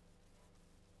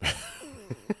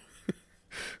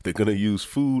 They're going to use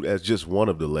food as just one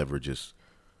of the leverages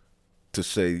to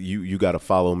say, you got to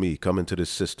follow me, come into this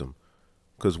system.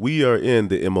 Because we are in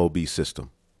the MOB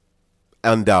system,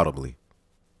 undoubtedly.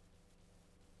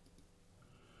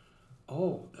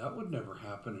 Oh, that would never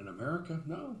happen in America.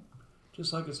 No.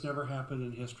 Just like it's never happened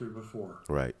in history before.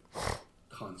 Right.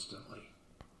 Constantly.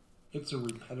 It's a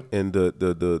repetitive... And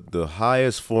the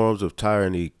highest forms of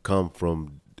tyranny come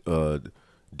from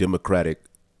democratic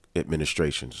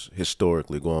administrations,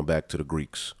 historically, going back to the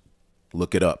Greeks.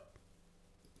 Look it up.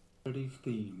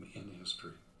 Theme in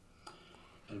history.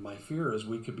 And my fear is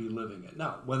we could be living it.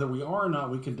 Now, whether we are or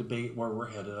not, we can debate where we're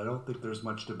headed. I don't think there's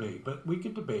much debate, but we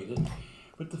could debate it.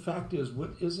 But the fact is,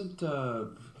 what isn't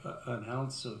an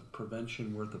ounce of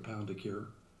prevention worth a pound of cure?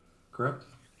 Correct?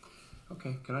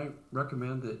 Okay, can I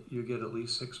recommend that you get at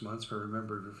least 6 months for a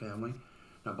member of your family?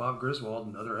 Now, Bob Griswold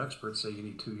and other experts say you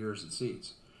need 2 years in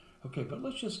seeds. Okay, but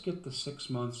let's just get the 6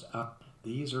 months out.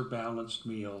 These are balanced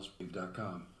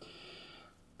meals.com.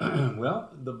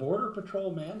 Well, the Border Patrol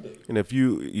mandate. And if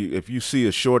you see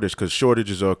a shortage, because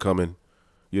shortages are coming,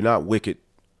 you're not wicked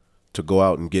to go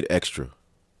out and get extra,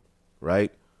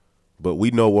 right? But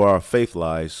we know where our faith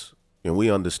lies, and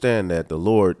we understand that the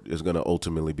Lord is going to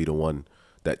ultimately be the one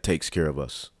that takes care of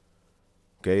us.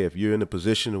 Okay, if you're in a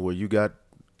position where you got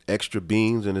extra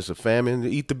beans and it's a famine,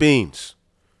 eat the beans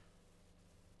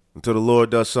until the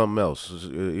Lord does something else.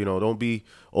 You know, don't be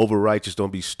over righteous,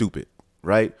 don't be stupid,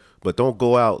 right? But don't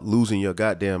go out losing your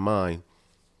goddamn mind,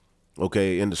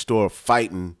 okay, in the store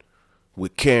fighting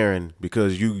with Karen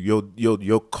because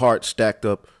your cart stacked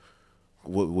up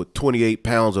with 28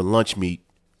 pounds of lunch meat,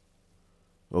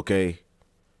 okay,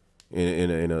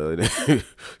 in a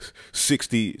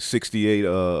 68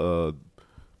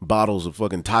 bottles of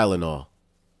fucking Tylenol,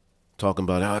 talking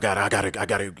about I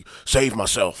gotta save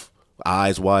myself,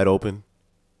 eyes wide open.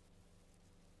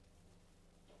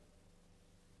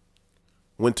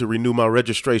 Went to renew my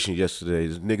registration yesterday.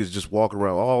 These niggas just walking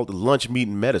around all the lunch meat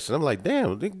and medicine. I'm like,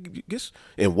 damn,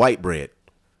 and white bread.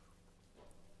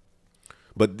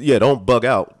 But yeah, don't bug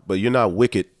out. But you're not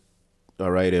wicked,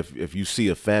 all right? If you see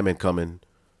a famine coming,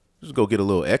 just go get a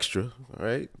little extra, all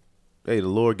right? Hey, the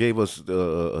Lord gave us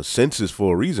a census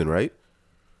for a reason, right?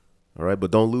 All right, but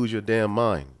don't lose your damn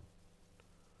mind.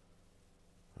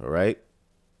 All right?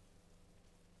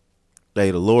 Hey,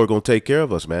 the Lord gonna take care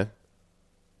of us, man.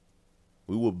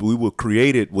 We were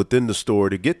created within the store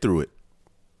to get through it.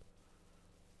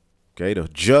 Okay, the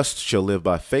just shall live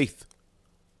by faith.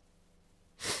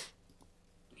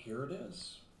 Here it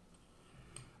is.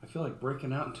 I feel like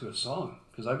breaking out into a song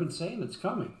because I've been saying it's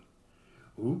coming.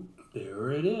 Oop,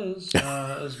 there it is.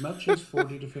 As much as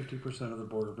 40 to 50% of the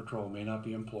Border Patrol may not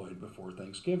be employed before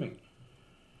Thanksgiving.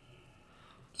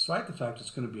 Despite the fact it's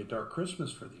going to be a dark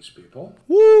Christmas for these people.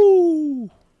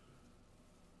 Woo!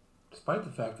 Despite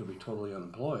the fact they'll be totally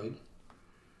unemployed,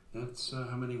 that's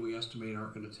how many we estimate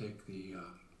aren't going to take the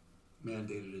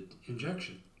mandated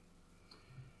injection.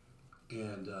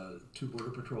 And two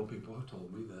Border Patrol people have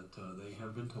told me that they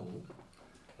have been told,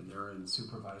 and they're in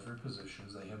supervisory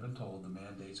positions, they have been told the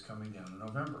mandate's coming down in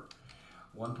November.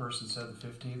 One person said the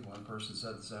 15th, one person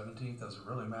said the 17th. Does it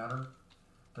really matter?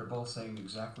 They're both saying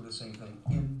exactly the same thing,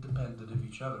 independent of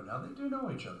each other. Now, they do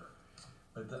know each other.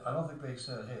 But I don't think they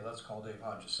said, hey, let's call Dave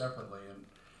Hodges separately. And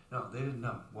no, they didn't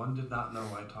know. One did not know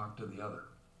I talked to the other.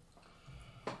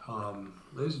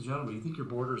 Ladies and gentlemen, you think your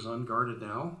border's unguarded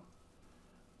now?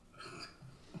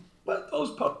 But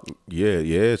those Yeah,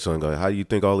 it's unguarded. How do you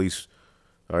think all these...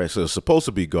 All right, so it's supposed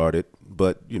to be guarded,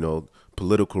 but, you know,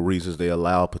 political reasons, they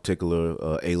allow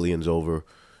particular aliens over,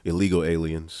 illegal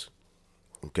aliens,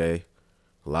 okay?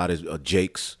 A lot of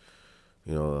Jakes,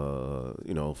 you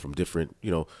know, from different, you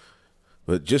know...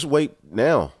 But just wait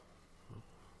now.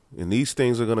 And these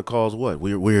things are going to cause what?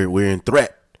 We're in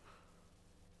threat.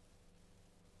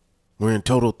 We're in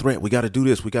total threat. We got to do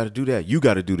this. We got to do that. You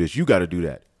got to do this. You got to do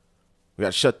that. We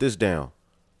got to shut this down.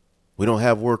 We don't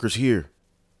have workers here.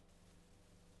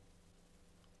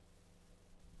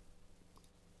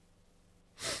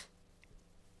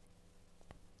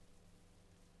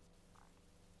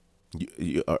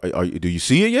 Do you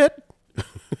see it yet?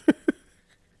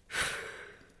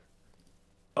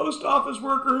 post office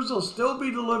workers will still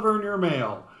be delivering your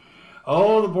mail.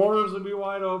 Oh, the borders will be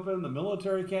wide open. The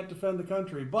military can't defend the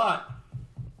country, but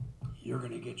you're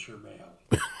going to get your mail.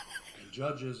 And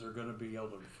judges are going to be able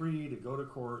to be free to go to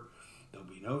court. There'll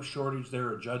be no shortage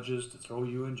there of judges to throw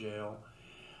you in jail.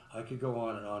 I could go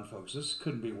on and on, folks. This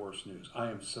couldn't be worse news. I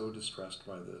am so distressed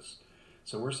by this.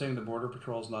 So we're saying the Border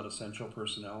Patrol is not essential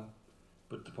personnel,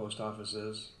 but the post office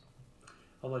is.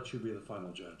 I'll let you be the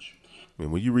final judge. I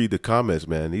mean, when you read the comments,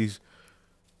 man, these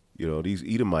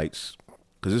Edomites,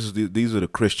 because these are the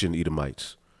Christian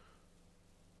Edomites,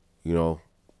 and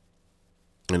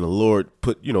the Lord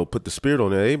put the Spirit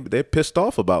on them. They're pissed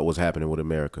off about what's happening with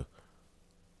America.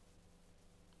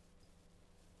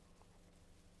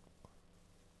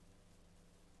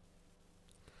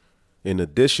 In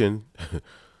addition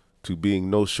to being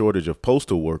no shortage of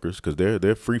postal workers, because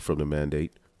they're free from the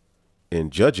mandate,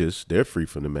 and judges, they're free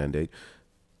from the mandate,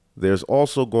 there's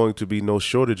also going to be no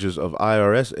shortages of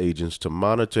IRS agents to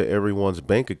monitor everyone's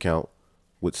bank account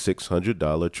with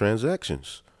 $600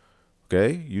 transactions.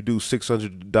 Okay? You do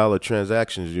 $600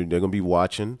 transactions, they're going to be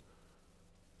watching.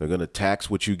 They're going to tax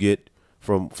what you get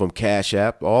from Cash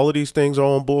App. All of these things are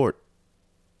on board.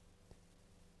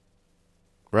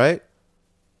 Right?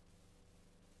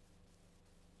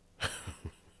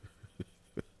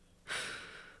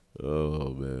 Oh,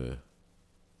 man.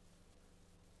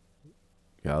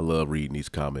 Yeah, I love reading these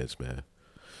comments, man.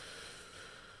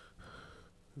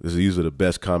 These are the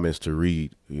best comments to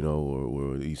read,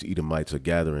 where these Edomites are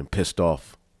gathering pissed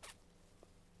off.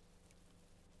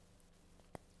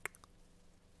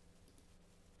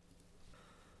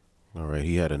 All right,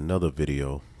 he had another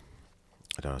video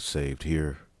that I saved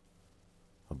here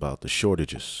about the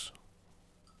shortages.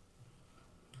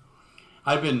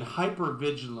 I've been hyper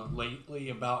vigilant lately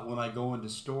about when I go into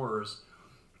stores,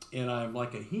 and I'm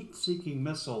like a heat-seeking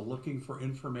missile looking for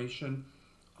information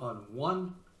on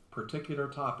one particular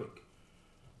topic.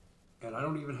 And I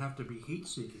don't even have to be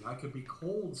heat-seeking. I could be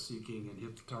cold-seeking and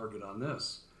hit the target on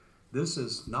this. This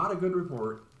is not a good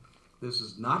report. This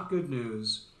is not good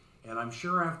news. And I'm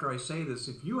sure after I say this,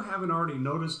 if you haven't already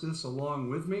noticed this along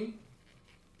with me,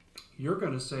 you're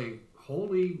going to say,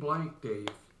 holy blank, Dave.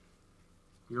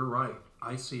 You're right.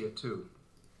 I see it too.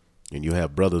 And you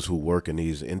have brothers who work in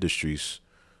these industries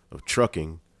of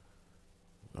trucking,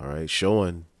 all right,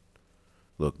 showing,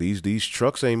 look, these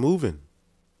trucks ain't moving,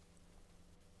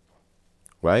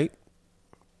 right?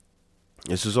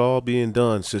 This is all being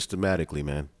done systematically,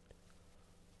 man.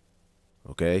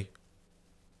 Okay?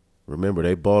 Remember,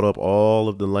 they bought up all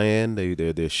of the land.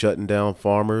 They're shutting down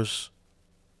farmers.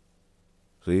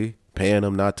 See? Paying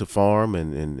them not to farm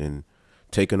and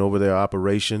taking over their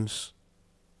operations.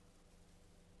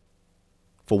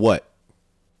 For what?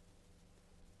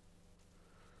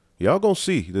 Y'all gonna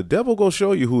see. The devil gonna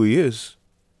show you who he is.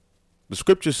 The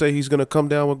scriptures say he's gonna come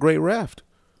down with great wrath.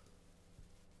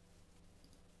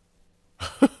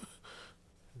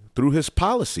 Through his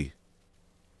policy.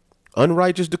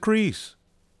 Unrighteous decrees.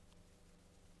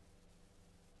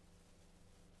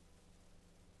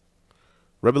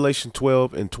 Revelation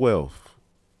 12:12.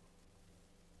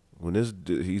 When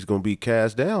he's gonna be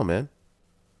cast down, man.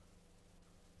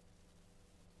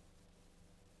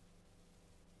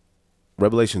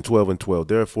 Revelation 12:12.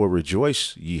 Therefore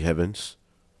rejoice, ye heavens,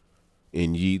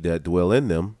 and ye that dwell in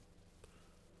them,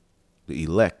 the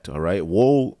elect. All right.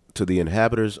 Woe to the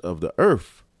inhabitants of the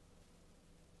earth,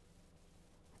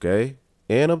 okay,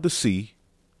 and of the sea,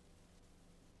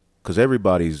 because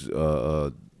everybody's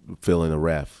feeling the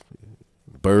wrath.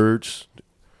 Birds.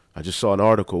 I just saw an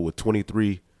article with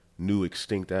 23 new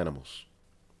extinct animals.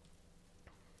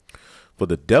 For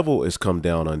the devil is come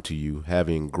down unto you,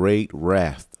 having great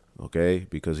wrath, okay,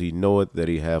 because he knoweth that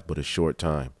he hath but a short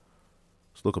time.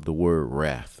 Let's look up the word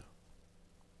wrath.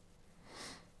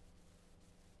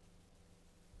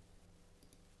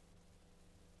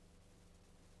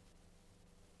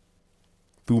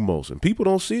 Thumos. And people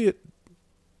don't see it,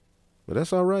 but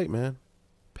that's all right, man.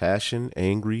 Passion,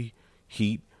 angry,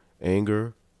 heat,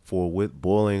 anger, forthwith,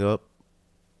 boiling up.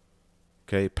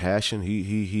 Okay, passion,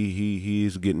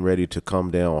 he's getting ready to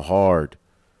come down hard,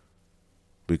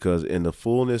 because in the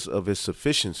fullness of his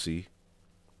sufficiency,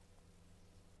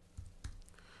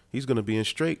 he's going to be in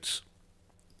straits.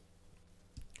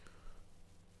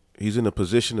 He's in a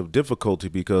position of difficulty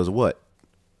because what?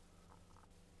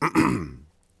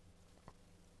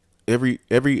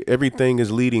 Everything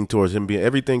is leading towards him being,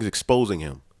 everything's exposing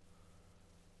him.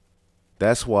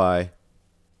 That's why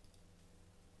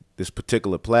this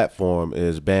particular platform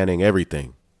is banning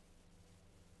everything.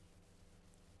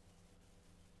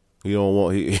 He don't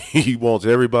want he wants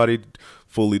everybody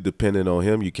fully dependent on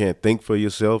him. You can't think for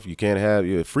yourself. You can't have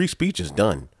your free speech is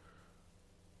done.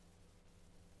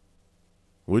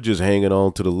 We're just hanging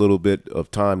on to the little bit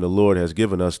of time the Lord has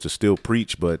given us to still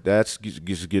preach, but that's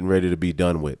just getting ready to be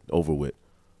done with, over with.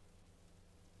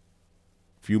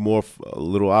 A few more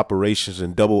little operations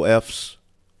and double F's.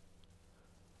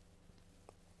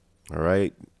 All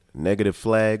right, negative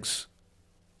flags.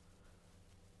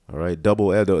 All right,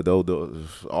 double F,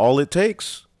 all it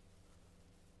takes.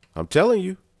 I'm telling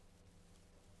you.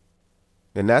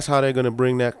 And that's how they're gonna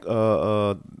bring that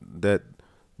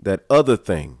that other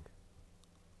thing,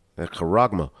 that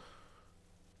charagma.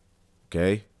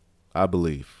 Okay, I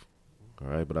believe. All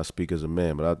right, but I speak as a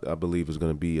man. But I believe it's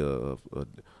gonna be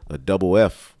a double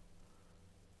F.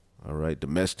 All right,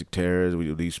 domestic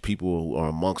terrorists. These people who are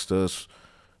amongst us.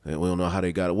 And we don't know how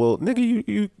they got it. Well,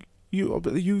 nigga,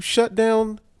 you shut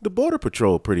down the border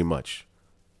patrol pretty much.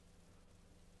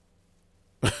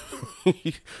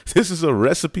 This is a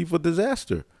recipe for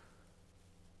disaster.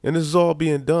 And this is all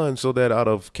being done so that out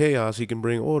of chaos he can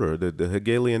bring order. The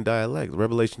Hegelian dialect,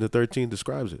 Revelation 13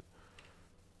 describes it.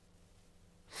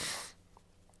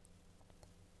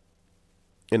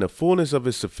 In the fullness of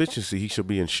his sufficiency, he shall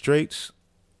be in straits,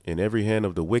 and every hand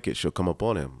of the wicked shall come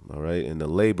upon him. All right, and the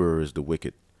laborer is the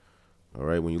wicked. All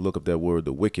right, when you look up that word,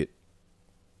 the wicked,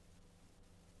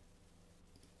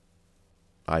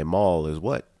 Imal is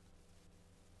what?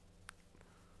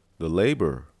 The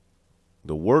laborer,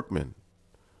 the workman,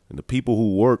 and the people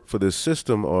who work for this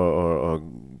system are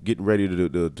getting ready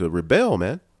to rebel,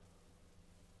 man.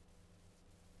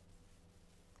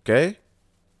 Okay?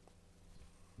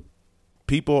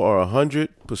 People are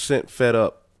 100% fed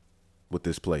up with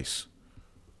this place.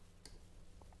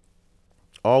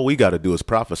 All we got to do is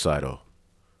prophesy, though.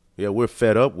 Yeah, we're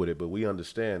fed up with it, but we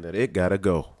understand that it got to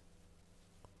go.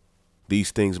 These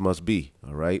things must be,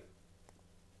 all right?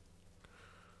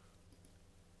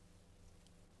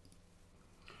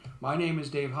 My name is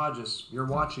Dave Hodges. You're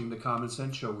watching The Common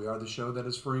Sense Show. We are the show that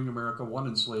is freeing America one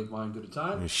enslaved mind at a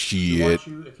time. Shit. We want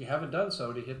you, if you haven't done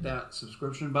so, to hit that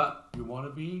subscription button. You want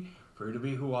to be free to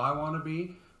be who I want to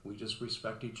be. We just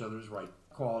respect each other's right.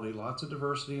 Quality, lots of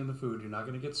diversity in the food. You're not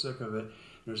going to get sick of it.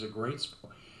 There's a great...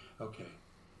 Okay.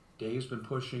 Dave's been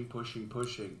pushing.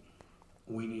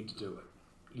 We need to do it.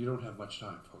 You don't have much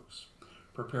time, folks.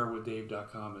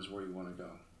 Preparewithdave.com is where you want to go.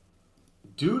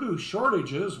 Due to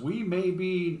shortages, we may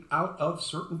be out of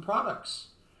certain products.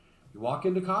 You walk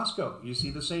into Costco, you see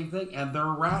the same thing, and they're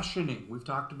rationing. We've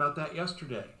talked about that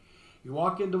yesterday. You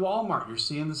walk into Walmart, you're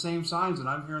seeing the same signs, and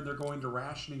I'm hearing they're going to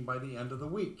rationing by the end of the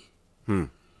week.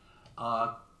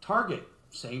 Target,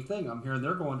 same thing. I'm hearing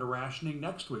they're going to rationing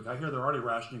next week. I hear they're already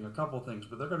rationing a couple things,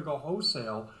 but they're going to go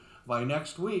wholesale by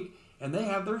next week, and they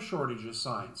have their shortages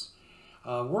signs.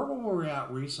 Where were we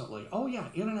at recently? Oh, yeah,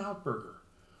 In-N-Out Burger.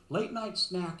 Late night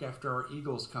snack after our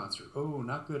Eagles concert. Oh,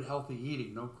 not good healthy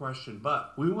eating, no question.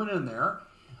 But we went in there.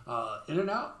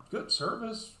 In-N-Out, good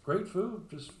service, great food,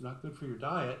 just not good for your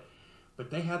diet. But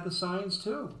they had the signs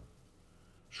too.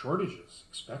 Shortages,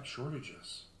 expect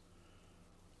shortages.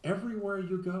 Everywhere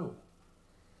you go,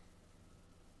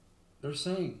 they're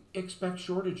saying, expect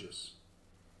shortages.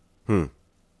 They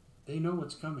know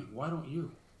what's coming. Why don't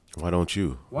you? Why don't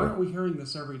you? Why aren't we hearing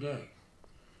this every day?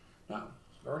 Now,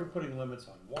 they're already putting limits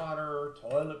on water,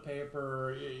 toilet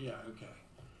paper. Yeah, okay.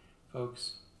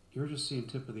 Folks, you're just seeing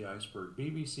tip of the iceberg.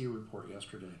 BBC report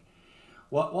yesterday.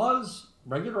 What was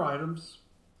regular items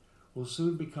will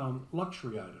soon become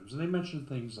luxury items. And they mentioned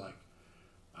things like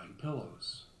buying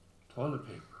pillows, toilet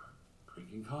paper,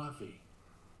 drinking coffee,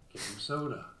 getting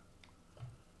soda.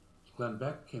 Glenn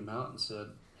Beck came out and said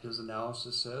his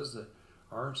analysis says that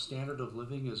our standard of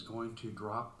living is going to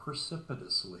drop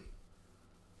precipitously.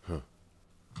 Huh.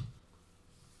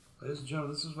 Ladies and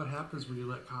gentlemen, this is what happens when you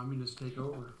let communists take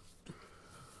over.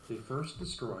 They first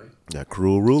destroy That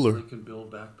cruel ruler. so they can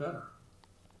build back better.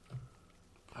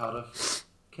 Out of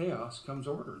chaos comes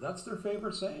order. That's their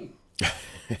favorite saying.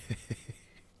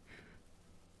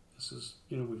 This is,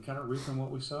 we kind of reap from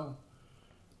what we sow.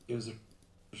 Is there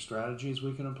strategies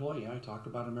we can employ? Yeah, I talk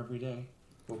about them every day.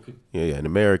 Yeah, and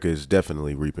America is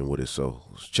definitely reaping what it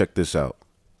sows. Check this out.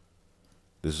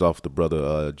 This is off the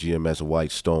brother GMS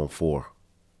White Stone 4.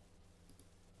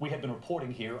 We have been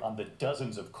reporting here on the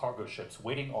dozens of cargo ships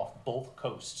waiting off both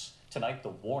coasts. Tonight, the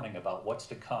warning about what's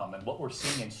to come and what we're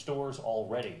seeing in stores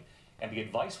already. And the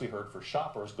advice we heard for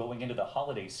shoppers going into the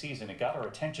holiday season. It got our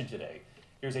attention today.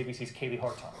 Here's ABC's Kaylee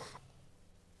Hartung.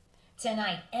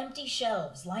 Tonight, empty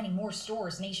shelves lining more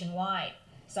stores nationwide.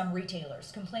 Some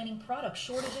retailers complaining product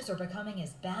shortages are becoming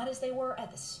as bad as they were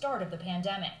at the start of the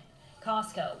pandemic.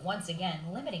 Costco once again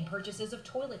limiting purchases of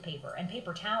toilet paper and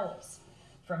paper towels.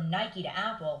 From Nike to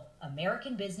Apple,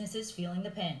 American businesses feeling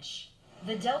the pinch.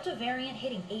 The Delta variant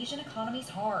hitting Asian economies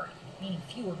hard, meaning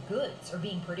fewer goods are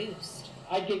being produced.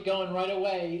 I'd get going right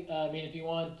away. If you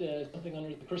want something under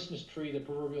the Christmas tree, the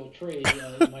proverbial tree,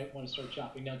 you might want to start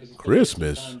shopping now because it's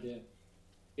Christmas. time to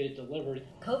get it delivered.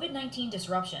 COVID-19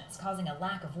 disruptions causing a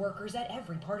lack of workers at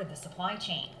every part of the supply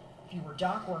chain. Fewer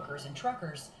dock workers and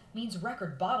truckers means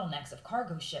record bottlenecks of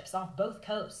cargo ships off both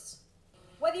coasts.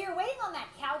 Whether you're waiting on that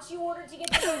couch you ordered to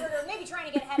get delivered or maybe trying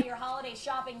to get ahead of your holiday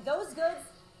shopping, those goods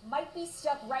might be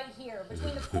stuck right here.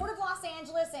 Between the Port of Los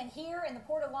Angeles and here in the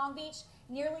Port of Long Beach,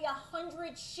 nearly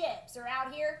 100 ships are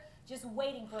out here just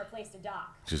waiting for a place to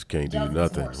dock. Just can't do Dozens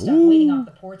nothing. more stuck waiting off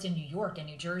the ports in New York and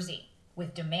New Jersey.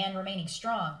 With demand remaining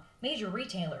strong, major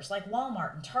retailers like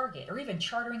Walmart and Target are even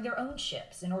chartering their own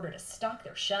ships in order to stock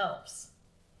their shelves.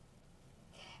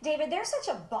 David, there's such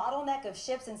a bottleneck of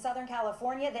ships in Southern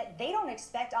California that they don't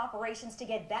expect operations to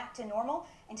get back to normal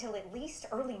until at least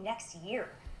early next year.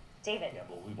 David. Yeah,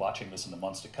 we'll be watching this in the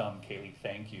months to come. Kaylee,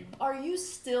 thank you. Are you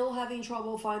still having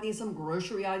trouble finding some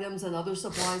grocery items and other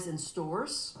supplies in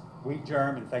stores? Wheat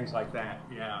germ and things like that,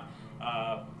 yeah.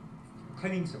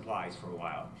 Cleaning supplies for a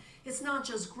while. It's not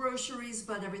just groceries,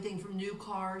 but everything from new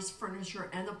cars,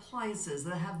 furniture, and appliances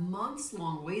that have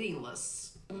months-long waiting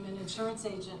lists. I'm an insurance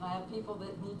agent. I have people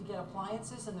that need to get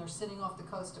appliances, and they're sitting off the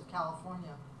coast of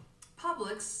California.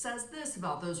 Publix says this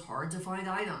about those hard-to-find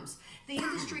items. The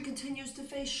industry continues to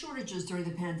face shortages during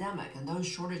the pandemic, and those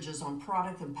shortages on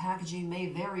product and packaging may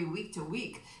vary week to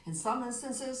week. In some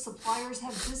instances, suppliers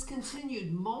have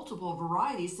discontinued multiple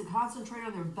varieties to concentrate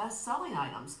on their best-selling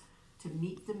items to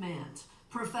meet demand.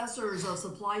 Professors of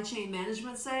supply chain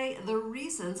management say the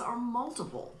reasons are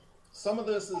multiple. Some of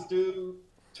this is due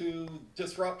to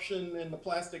disruption in the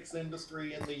plastics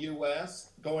industry in the U.S.,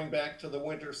 going back to the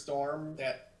winter storm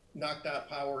that knocked out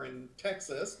power in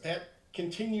Texas. That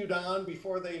continued on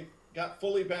before they got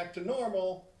fully back to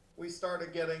normal. We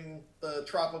started getting the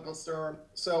tropical storm.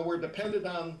 So we're dependent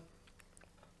on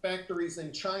factories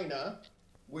in China,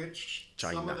 which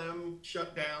some of them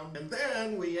shut down. And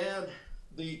then we add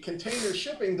the container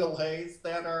shipping delays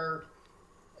that are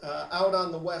out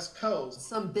on the West Coast.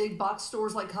 Some big box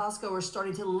stores like Costco are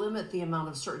starting to limit the amount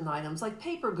of certain items like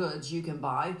paper goods you can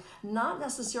buy, not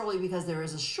necessarily because there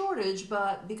is a shortage,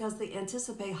 but because they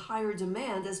anticipate higher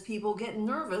demand as people get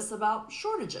nervous about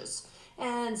shortages.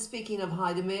 And speaking of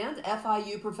high demand,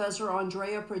 FIU professor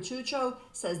Andrea Pertuccio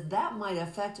says that might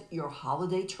affect your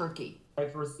holiday turkey. I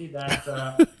foresee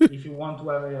that if you want to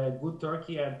have a good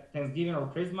turkey at Thanksgiving or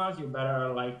Christmas, you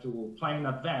better like to plan in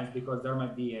advance because there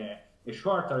might be a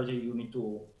shortage. You need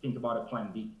to think about a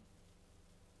plan B.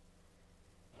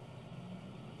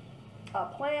 A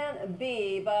plan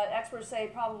B, but experts say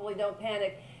probably don't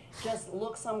panic. Just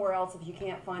look somewhere else if you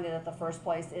can't find it at the first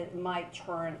place. It might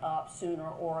turn up sooner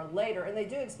or later. And they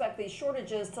do expect these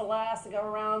shortages to last, to go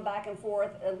around back and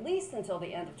forth, at least until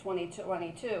the end of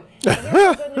 2022. So here's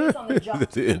some good news on the job.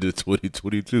 At the end of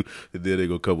 2022, and then they're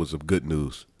going to come with some good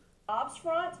news. Jobs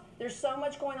front, there's so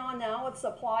much going on now with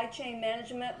supply chain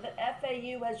management that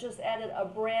FAU has just added a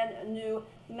brand new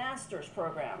master's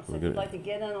program. So if you'd like to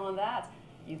get in on that,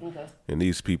 you can go. And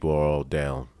these people are all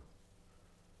down.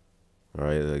 All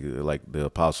right, like the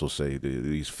apostles say,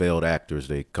 these failed actors,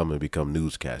 they come and become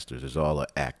newscasters. It's all an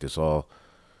act. It's all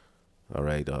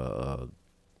right.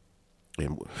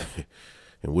 And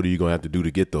what are you going to have to do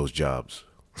to get those jobs?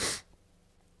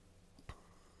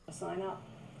 Sign up.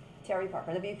 Terry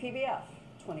Parker, WPBF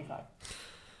 25.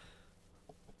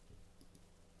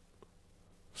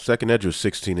 Second Esdras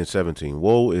 16 and 17.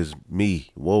 Woe is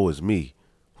me, woe is me.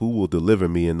 Who will deliver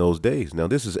me in those days? Now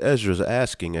this is Esdras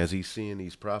asking as he's seeing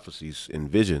these prophecies and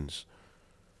visions.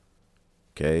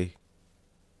 Okay.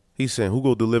 He's saying, who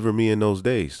will deliver me in those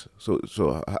days? So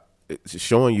it's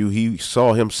showing you he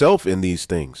saw himself in these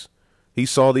things. He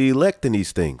saw the elect in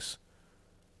these things.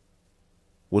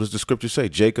 What does the scripture say?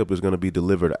 Jacob is going to be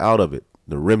delivered out of it,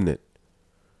 the remnant,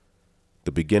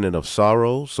 the beginning of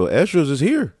sorrow. So Esdras is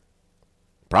here.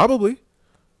 Probably.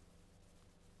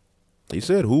 He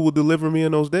said, who will deliver me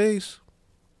in those days?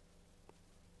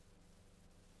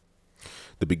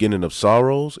 The beginning of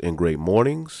sorrows and great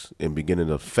mournings, and beginning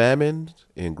of famines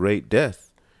and great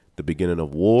death, the beginning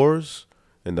of wars,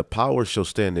 and the powers shall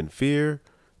stand in fear,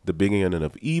 the beginning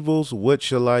of evils. What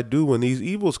shall I do when these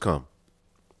evils come?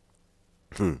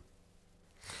 And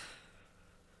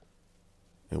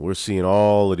we're seeing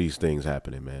all of these things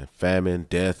happening, man. Famine,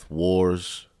 death,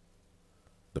 wars.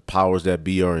 The powers that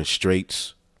be are in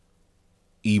straits.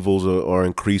 Evils are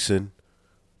increasing.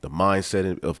 The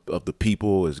mindset of the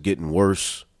people is getting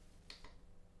worse.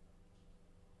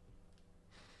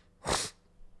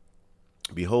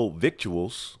 Behold,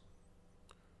 victuals,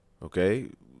 okay,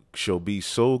 shall be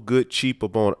so good cheap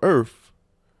upon earth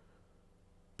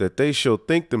that they shall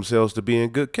think themselves to be in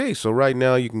good case. So right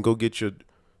now you can go get your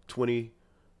 20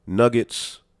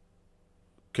 nuggets,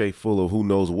 okay, full of who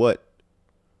knows what,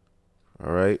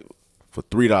 all right, for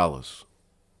 $3.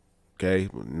 Okay,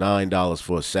 $9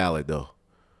 for a salad, though.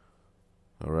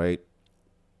 All right.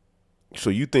 So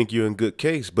you think you're in good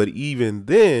case, but even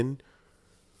then,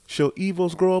 shall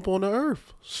evils grow up on the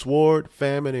earth? Sword,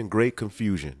 famine, and great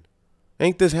confusion.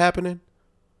 Ain't this happening?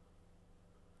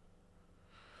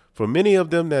 For many of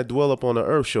them that dwell upon the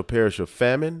earth shall perish of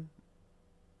famine,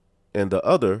 and the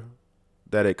other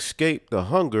that escape the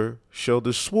hunger shall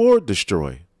the sword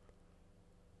destroy.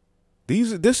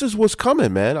 This is what's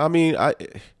coming, man. I mean,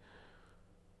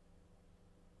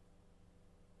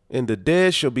 and the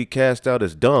dead shall be cast out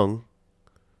as dung,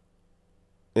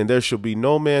 and there shall be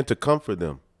no man to comfort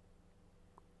them.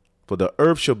 For the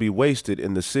earth shall be wasted,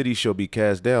 and the city shall be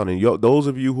cast down. And those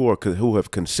of you who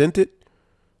have consented,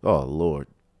 oh Lord,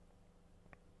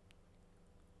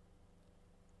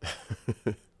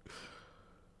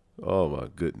 oh my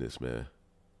goodness, man,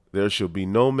 there shall be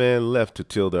no man left to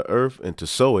till the earth and to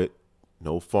sow it,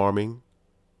 no farming,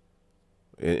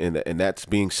 and that's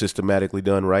being systematically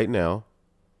done right now.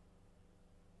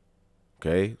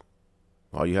 Okay,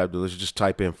 all you have to do is just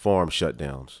type in farm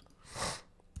shutdowns.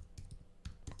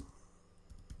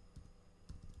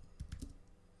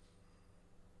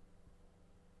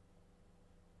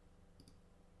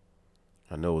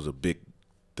 I know it was a big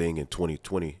thing in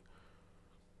 2020.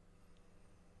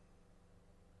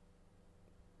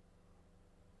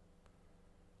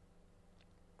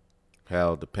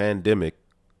 How the pandemic,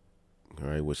 all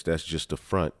right, which that's just the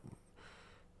front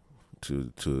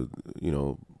to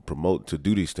promote, to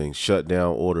do these things.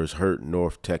 Shutdown orders hurt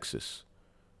North Texas.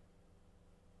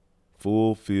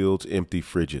 Full fields, empty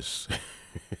fridges.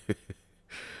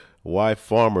 Why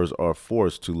farmers are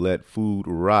forced to let food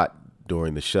rot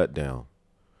during the shutdown.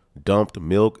 Dumped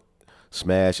milk,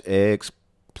 smashed eggs,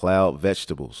 plowed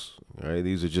vegetables. All right,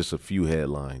 these are just a few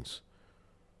headlines.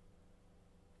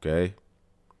 Okay.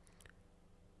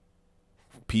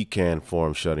 Pecan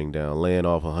farm shutting down, laying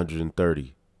off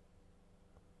 130.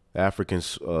 African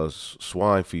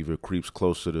swine fever creeps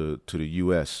closer to the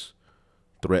U.S.,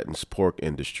 threatens pork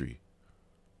industry.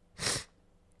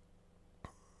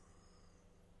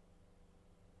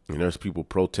 And there's people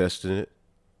protesting it.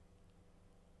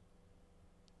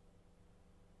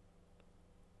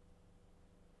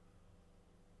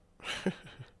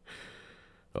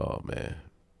 Oh, man.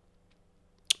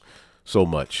 So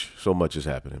much is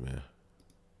happening, man.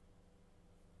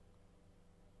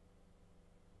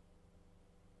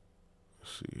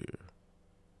 Let's see here.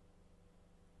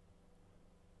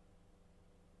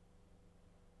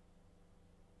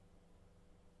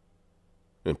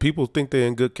 And people think they're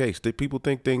in good case. People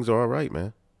think things are all right,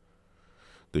 man.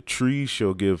 The tree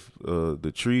shall give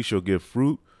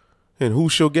fruit, and who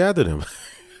shall gather them?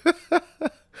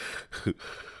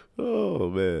 Oh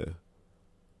man.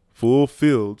 Full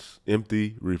fields,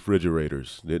 empty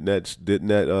refrigerators. Didn't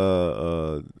that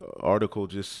article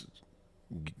just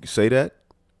say that?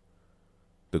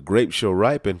 The grapes shall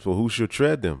ripen, for who shall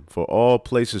tread them? For all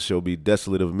places shall be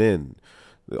desolate of men.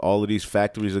 All of these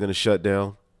factories are going to shut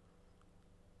down.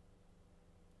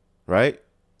 Right?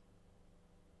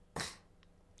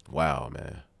 Wow,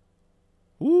 man.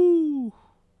 Woo.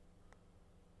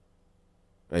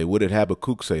 Hey, what did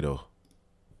Habakkuk say, though?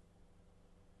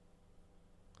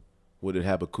 What did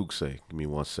Habakkuk say? Give me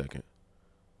 1 second.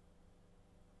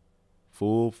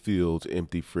 Full fields,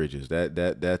 empty fridges.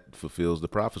 That fulfills the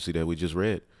prophecy that we just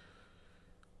read.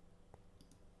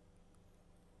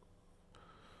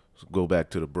 Let's go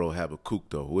back to the bro Habakkuk,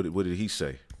 though. What did he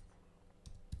say?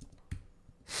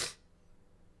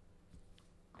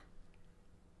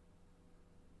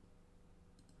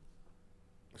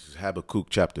 This is Habakkuk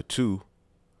chapter 2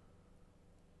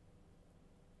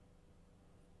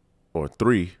 or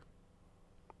 3.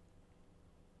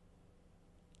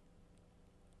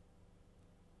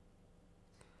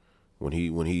 When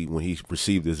he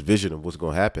received this vision of what's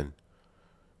going to happen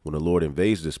when the Lord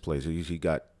invades this place, he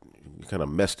kind of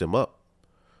messed him up.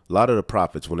 A lot of the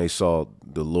prophets, when they saw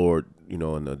the Lord, in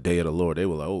the day of the Lord, they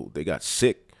were like, oh, they got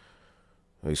sick.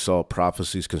 They saw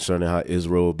prophecies concerning how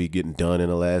Israel will be getting done in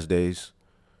the last days.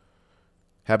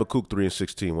 Habakkuk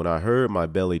 3:16, when I heard, my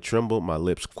belly trembled, my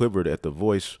lips quivered at the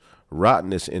voice,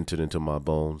 rottenness entered into my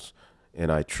bones,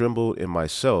 and I trembled in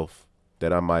myself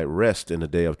that I might rest in the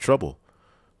day of trouble.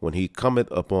 When he cometh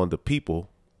upon the people,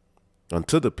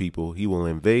 unto the people, he will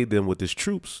invade them with his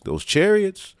troops, those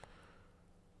chariots.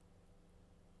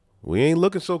 We ain't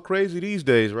looking so crazy these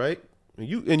days, right? And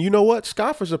you know what?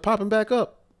 Scoffers are popping back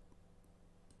up.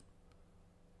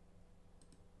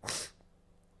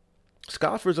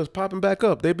 Scoffers are popping back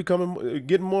up. They're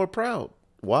getting more proud.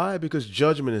 Why? Because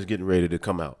judgment is getting ready to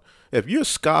come out. If you're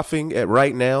scoffing at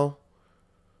right now,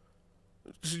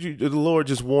 the Lord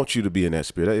just wants you to be in that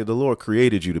spirit. The Lord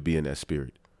created you to be in that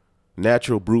spirit.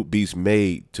 Natural brute beast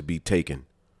made to be taken.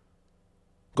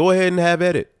 Go ahead and have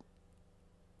at it.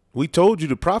 We told you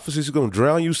the prophecies are going to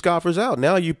drown you scoffers out.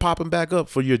 Now you're popping back up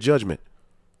for your judgment.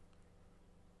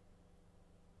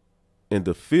 In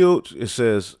the field, it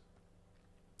says,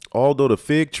 although the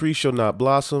fig tree shall not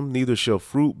blossom, neither shall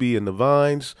fruit be in the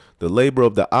vines, the labor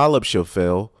of the olive shall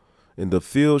fail, and the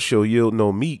field shall yield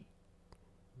no meat.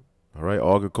 All right,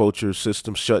 agriculture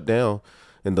system shut down,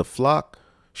 and the flock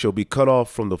shall be cut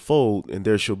off from the fold, and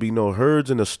there shall be no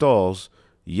herds in the stalls.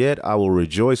 Yet I will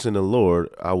rejoice in the Lord.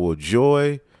 I will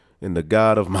joy in the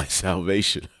God of my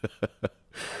salvation.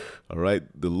 All right,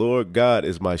 the Lord God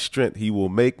is my strength. He will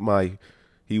make my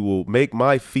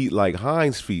feet like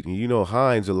hinds' feet. And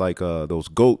hinds are like those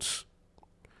goats.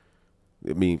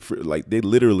 I mean, like they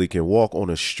literally can walk on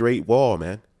a straight wall,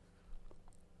 man.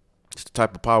 It's the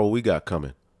type of power we got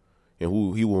coming.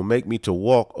 And he will make me to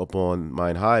walk upon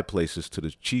mine high places to the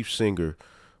chief singer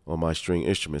on my string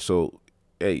instrument. So,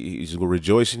 hey, he's going to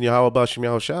rejoice in Yahweh B'Shem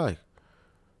Yahushai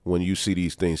when you see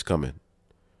these things coming.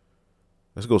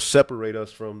 Let's go separate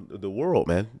us from the world,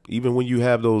 man. Even when you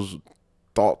have those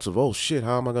thoughts of, oh, shit,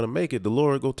 how am I going to make it? The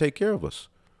Lord go take care of us.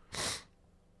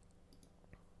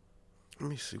 Let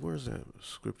me see. Where's that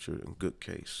scripture in good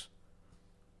case?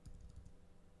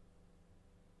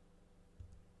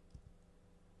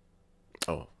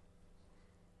 Oh,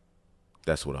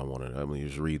 that's what I wanted. I'm going to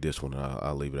just read this one.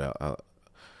 I'll leave it out. I'll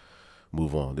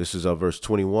move on. This is verse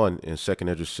 21 in 2nd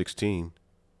Ezra 16.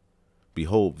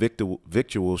 Behold,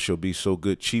 victuals shall be so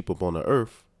good cheap upon the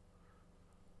earth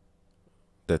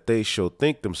that they shall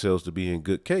think themselves to be in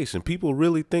good case. And people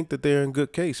really think that they're in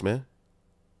good case, man.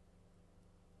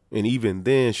 And even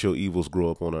then shall evils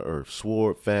grow up on the earth,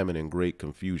 sword, famine, and great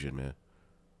confusion, man.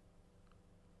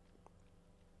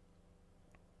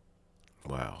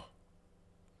 Wow.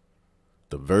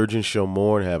 The virgins shall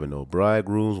mourn, having no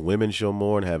bridegrooms. Women shall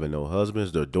mourn, having no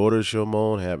husbands. Their daughters shall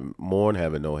mourn,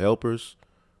 having no helpers.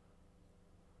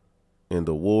 In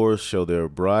the wars shall their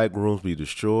bridegrooms be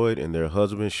destroyed, and their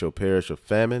husbands shall perish of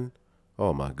famine.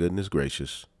 Oh, my goodness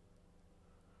gracious.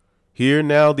 Hear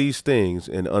now these things,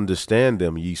 and understand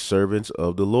them, ye servants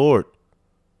of the Lord.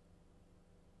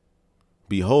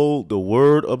 Behold, the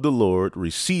word of the Lord,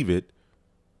 receive it.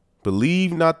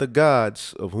 Believe not the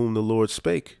gods of whom the Lord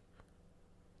spake.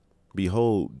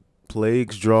 Behold,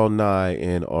 plagues draw nigh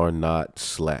and are not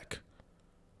slack.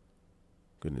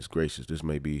 Goodness gracious, this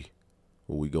may be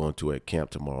what we go into at camp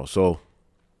tomorrow. So,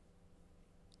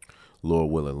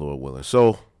 Lord willing, Lord willing.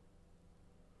 So,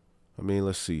 I mean,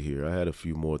 let's see here. I had a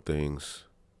few more things.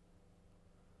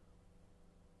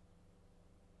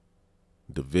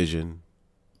 Division.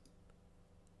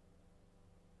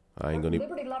 I ain't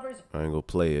gonna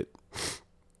play it.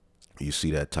 You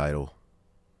see that title.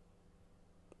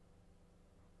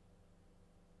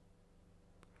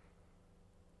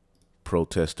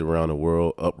 Protest around the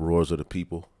world, uproars of the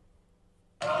people.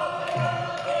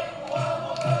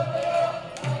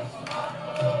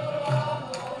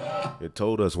 It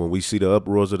told us when we see the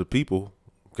uproars of the people,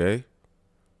 okay,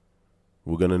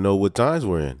 we're going to know what times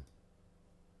we're in.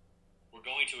 We're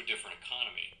going to a different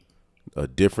economy. A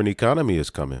different economy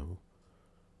is coming.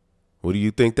 What do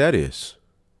you think that is?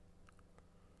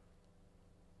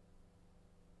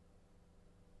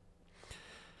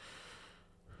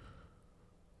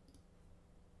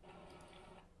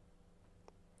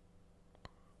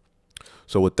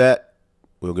 So with that,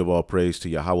 we'll give all praise to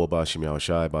Yahweh Ba'Shem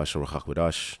Yahushai Ba'Shem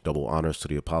Rachak. Double honors to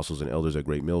the apostles and elders at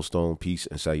Great Millstone. Peace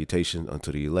and salutation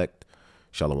unto the elect.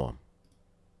 Shalom.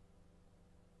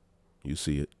 You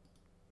see it.